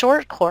a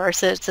short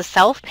course. It's a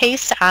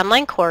self-paced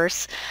online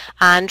course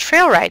on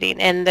trail riding,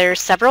 and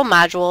there's several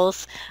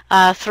modules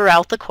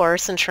throughout the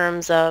course in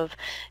terms of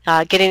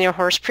getting your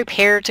horse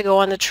prepared to go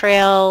on the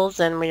trails,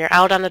 and when you're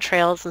out on the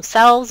trails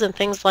themselves and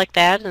things like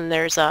that. And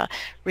there's a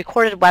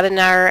recorded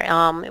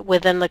webinar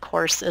within the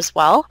course as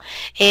well.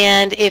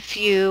 And if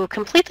you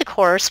complete the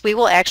course, we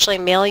will actually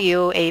mail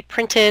you a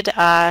printed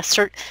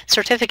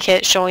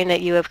certificate showing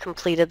that you have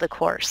completed the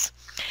course.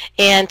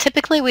 And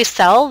typically we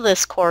sell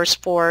this course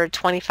for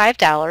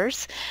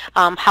 $25.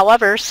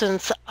 However,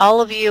 since all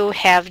of you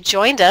have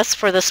joined us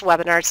for this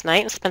webinar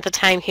tonight and spent the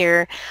time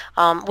here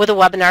with a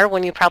webinar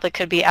when you probably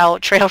could be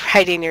out trail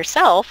riding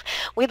yourself,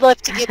 we'd love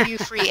to give you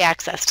free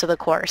access to the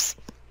course.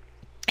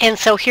 And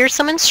so here's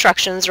some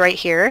instructions right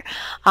here.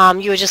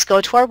 You would just go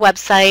to our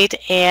website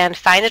and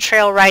find the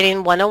Trail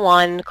Riding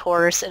 101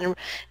 course and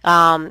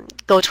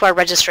go to our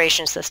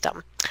registration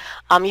system.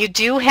 You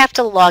do have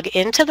to log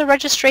into the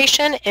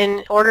registration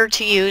in order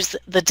to use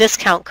the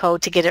discount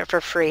code to get it for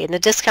free. And the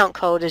discount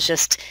code is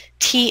just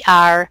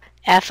TRFREE.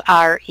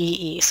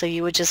 So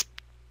you would just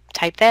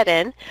type that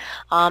in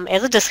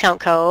as a discount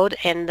code,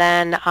 and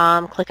then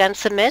click on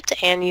Submit,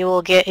 and you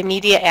will get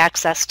immediate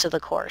access to the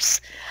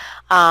course.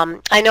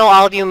 I know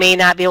all of you may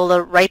not be able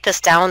to write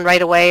this down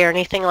right away or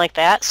anything like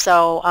that,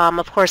 so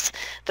of course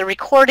the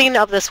recording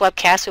of this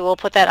webcast, we will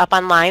put that up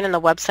online on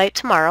the website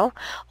tomorrow,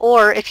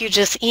 or if you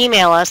just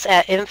email us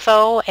at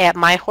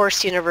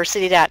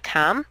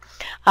info@myhorseuniversity.com,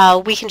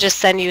 we can just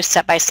send you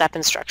step-by-step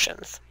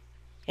instructions,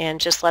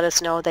 and just let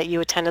us know that you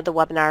attended the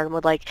webinar and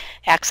would like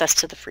access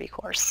to the free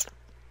course.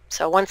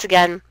 So once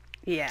again,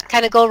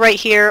 kind of go right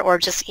here or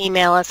just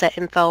email us at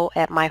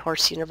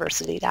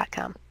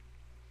info@myhorseuniversity.com.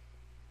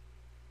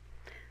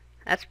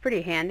 That's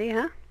pretty handy,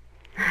 huh?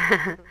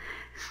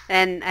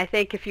 And I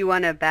think if you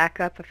want to back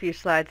up a few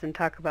slides and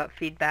talk about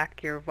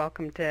feedback, you're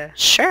welcome to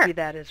do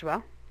that as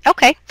well.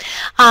 Okay.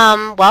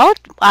 Well,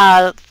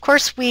 of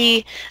course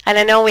and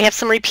I know we have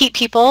some repeat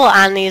people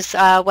on these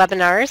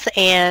webinars,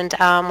 and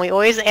we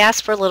always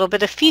ask for a little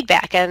bit of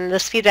feedback, and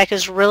this feedback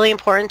is really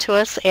important to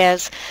us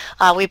as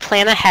we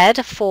plan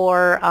ahead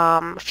for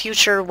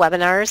future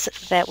webinars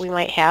that we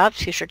might have,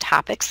 future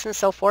topics and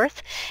so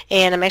forth.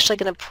 And I'm actually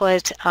going to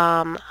put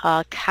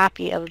a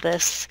copy of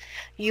this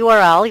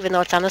URL, even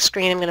though it's on the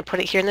screen. I'm going to put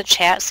it here in the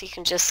chat so you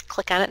can just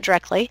click on it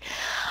directly.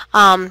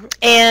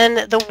 And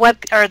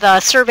the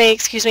survey,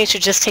 excuse me,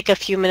 should just take a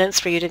few minutes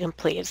for you to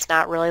complete. It's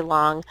not really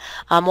long.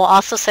 We'll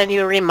also send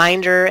you a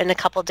reminder in a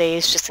couple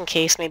days just in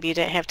case maybe you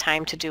didn't have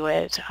time to do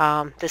it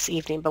this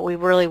evening, but we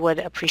really would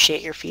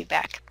appreciate your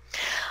feedback.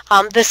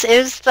 This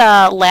is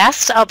the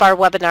last of our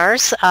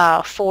webinars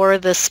for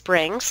the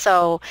spring.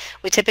 So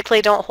we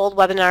typically don't hold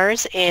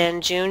webinars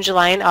in June,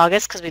 July, and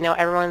August because we know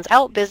everyone's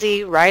out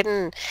busy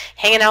riding,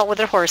 hanging out with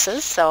their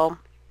horses. So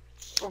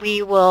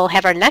we will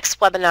have our next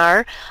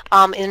webinar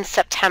in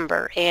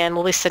September, and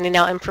we'll be sending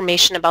out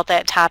information about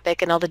that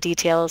topic and all the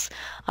details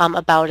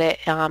about it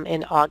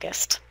in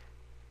August.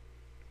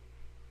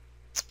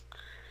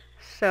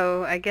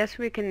 So I guess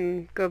we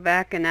can go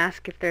back and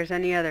ask if there's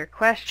any other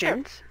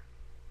questions. Sure.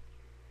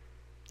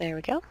 There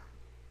we go.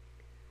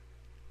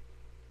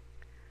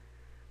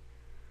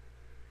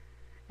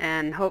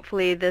 And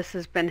hopefully this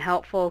has been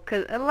helpful,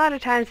 because a lot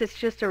of times it's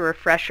just a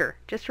refresher,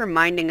 just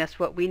reminding us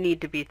what we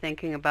need to be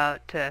thinking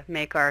about to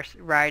make our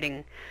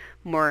riding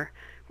more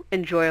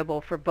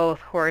enjoyable for both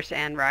horse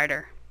and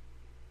rider.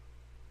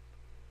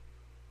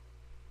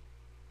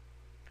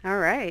 All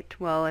right,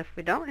 well, if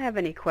we don't have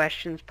any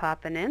questions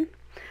popping in,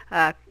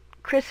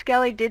 Chris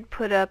Skelly did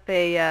put up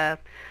a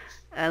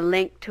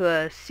link to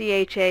a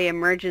CHA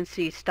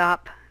emergency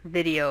stop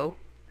video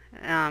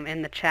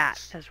in the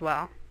chat as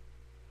well.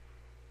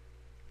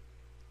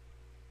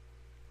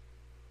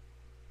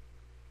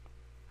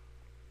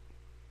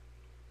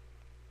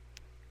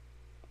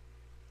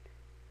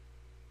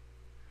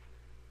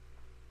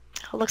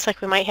 It looks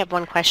like we might have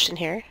one question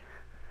here.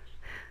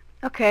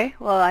 Okay,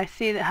 well, I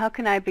see that. How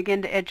can I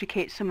begin to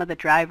educate some of the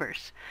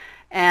drivers?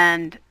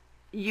 And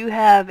you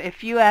have,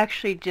 if you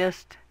actually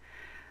just,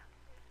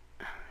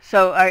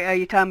 so are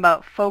you talking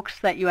about folks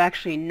that you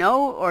actually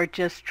know, or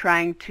just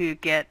trying to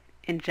get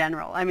in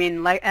general? I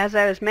mean, like as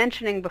I was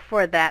mentioning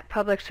before, that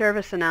public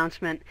service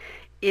announcement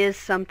is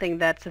something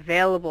that's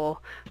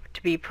available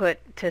to be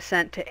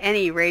sent to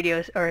any radio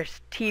or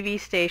TV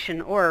station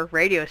or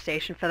radio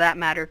station for that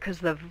matter,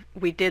 because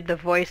we did the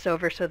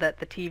voiceover so that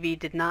the TV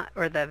did not,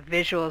 or the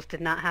visuals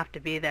did not have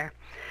to be there.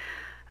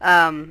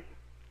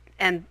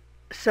 And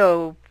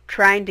so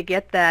trying to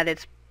get that,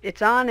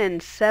 it's on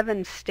in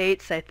 7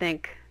 states I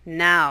think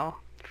now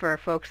for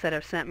folks that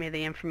have sent me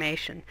the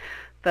information,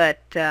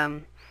 but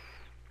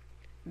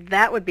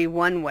that would be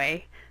one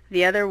way.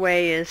 The other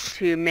way is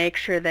to make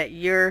sure that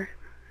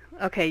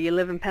okay, you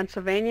live in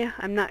Pennsylvania?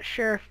 I'm not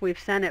sure if we've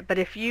sent it, but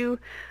if you,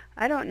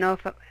 I don't know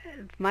if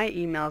my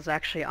email's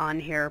actually on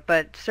here,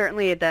 but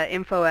certainly the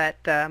info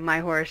at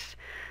MyHorse,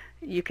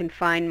 you can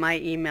find my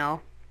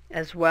email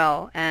as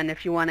well. And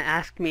if you want to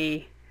ask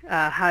me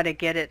how to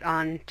get it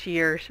on to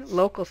your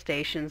local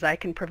stations, I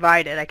can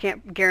provide it. I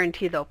can't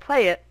guarantee they'll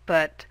play it,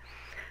 but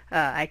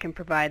I can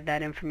provide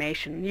that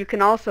information. You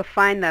can also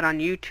find that on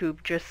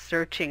YouTube, just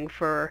searching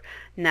for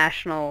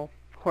National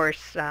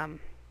Horse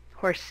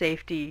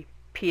Safety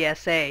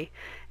PSA,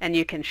 and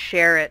you can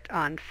share it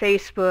on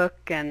Facebook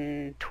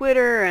and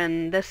Twitter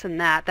and this and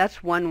that.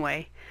 That's one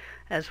way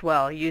as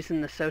well,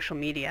 using the social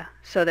media.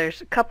 So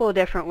there's a couple of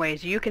different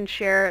ways you can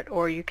share it,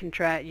 or you can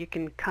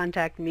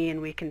contact me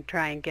and we can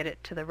try and get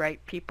it to the right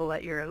people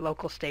at your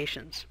local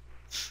stations.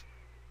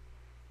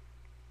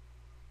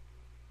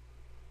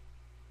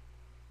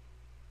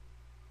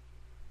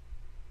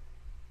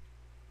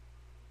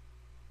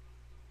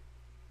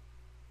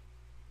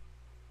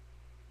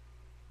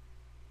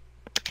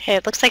 Okay,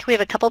 it looks like we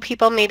have a couple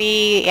people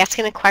maybe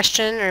asking a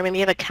question or maybe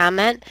have a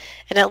comment,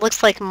 and it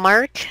looks like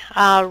Mark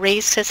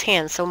raised his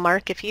hand. So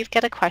Mark, if you've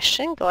got a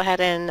question, go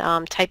ahead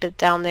and type it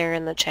down there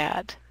in the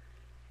chat.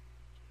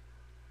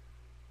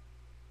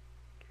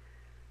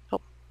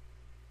 Oh.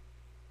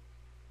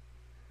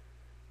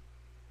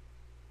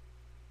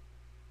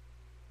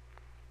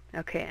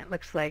 Okay, it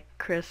looks like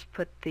Chris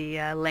put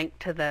the link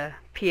to the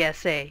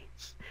PSA.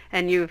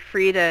 And you're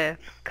free to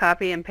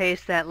copy and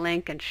paste that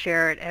link and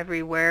share it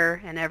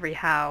everywhere and every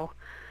how,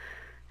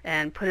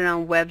 and put it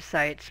on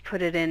websites,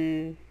 put it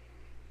in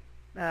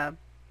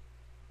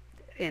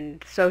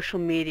social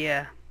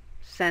media,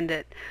 send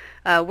it.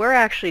 We're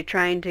actually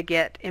trying to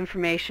get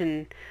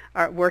information,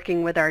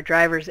 working with our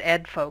driver's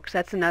ed folks.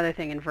 That's another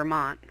thing in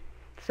Vermont.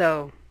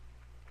 So,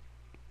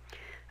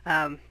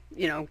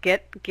 you know,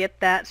 get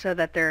that so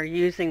that they're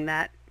using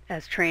that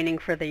as training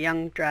for the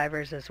young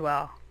drivers as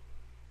well.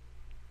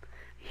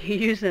 You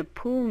use a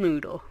pool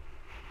noodle.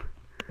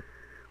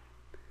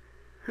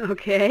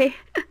 Okay.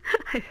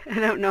 I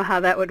don't know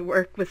how that would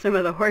work with some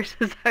of the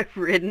horses I've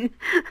ridden.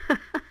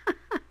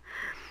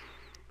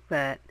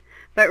 But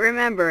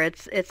remember,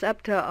 it's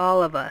up to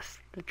all of us,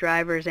 the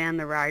drivers and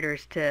the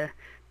riders, to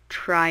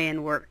try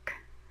and work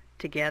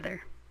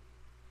together.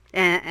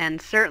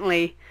 And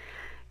certainly,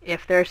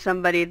 if there's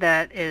somebody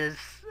that is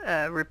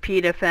a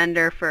repeat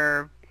offender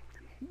for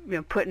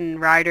putting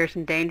riders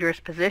in dangerous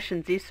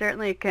positions, you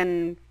certainly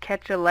can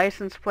catch a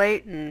license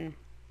plate and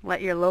let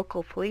your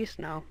local police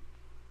know.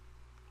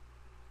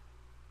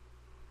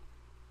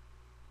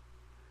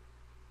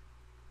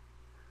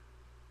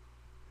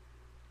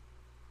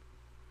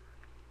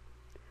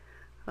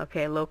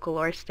 Okay, local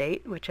or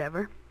state,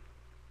 whichever.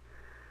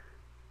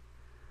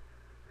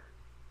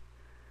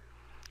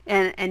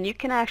 And you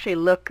can actually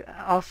look,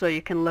 also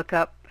you can look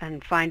up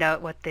and find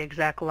out what the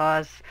exact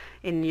laws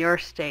in your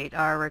state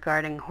are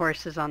regarding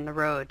horses on the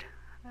road.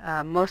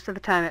 Most of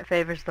the time it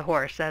favors the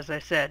horse, as I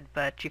said,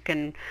 but you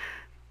can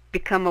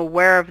become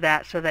aware of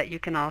that so that you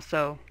can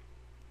also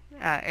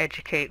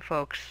educate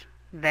folks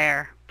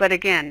there. But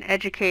again,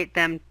 educate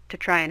them to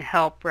try and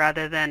help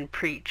rather than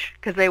preach,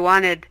 because they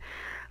wanted,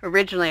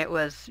 originally it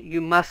was,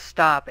 you must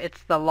stop,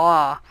 it's the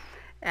law.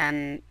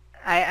 And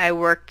I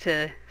work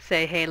to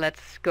say, hey,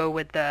 let's go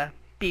with the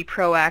be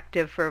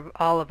proactive for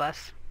all of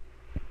us.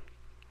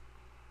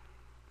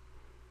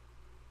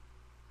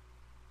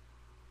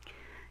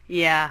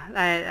 Yeah,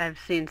 I've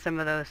seen some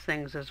of those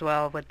things as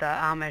well with the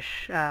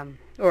Amish,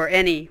 or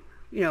any,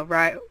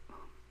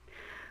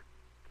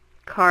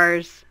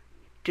 cars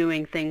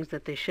doing things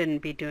that they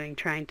shouldn't be doing,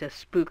 trying to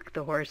spook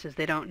the horses.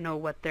 They don't know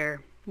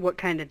what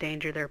kind of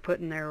danger they're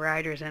putting their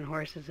riders and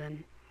horses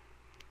in.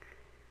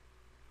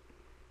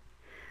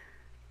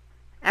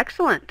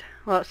 Excellent.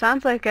 Well, it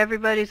sounds like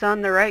everybody's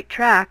on the right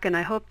track, and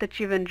I hope that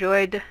you've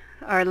enjoyed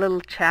our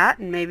little chat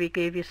and maybe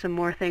gave you some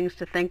more things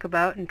to think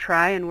about and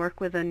try and work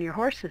with on your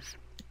horses.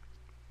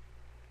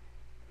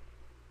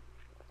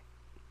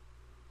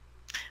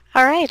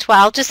 All right,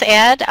 well, I'll just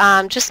add,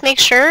 just make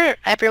sure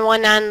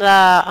everyone on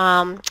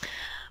the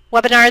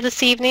webinar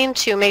this evening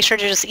to make sure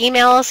to just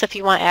email us if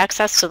you want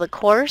access to the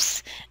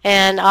course.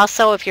 And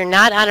also, if you're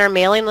not on our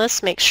mailing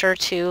list, make sure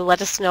to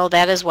let us know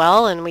that as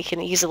well, and we can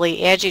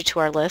easily add you to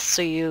our list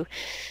so you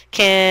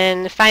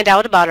can find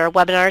out about our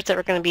webinars that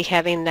we're going to be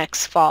having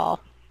next fall.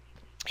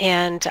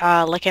 And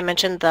like I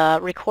mentioned, the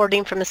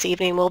recording from this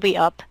evening will be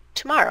up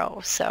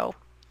tomorrow, so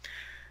you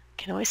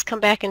can always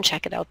come back and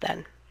check it out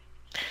then.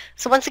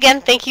 So once again,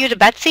 thank you to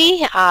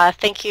Betsy.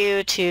 Thank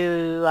you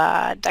to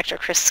Dr.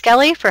 Chris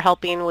Skelly for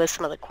helping with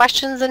some of the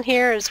questions in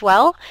here as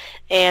well.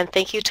 And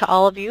thank you to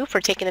all of you for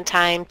taking the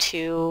time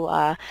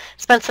to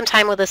spend some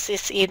time with us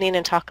this evening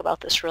and talk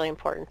about this really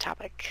important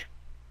topic.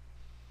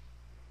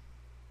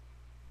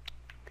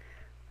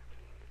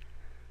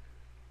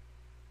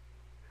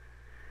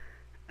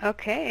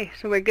 Okay,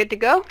 so we're good to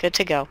go? Good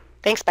to go.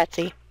 Thanks,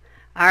 Betsy.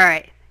 All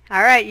right.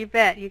 All right, you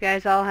bet. You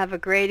guys all have a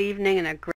great evening and a great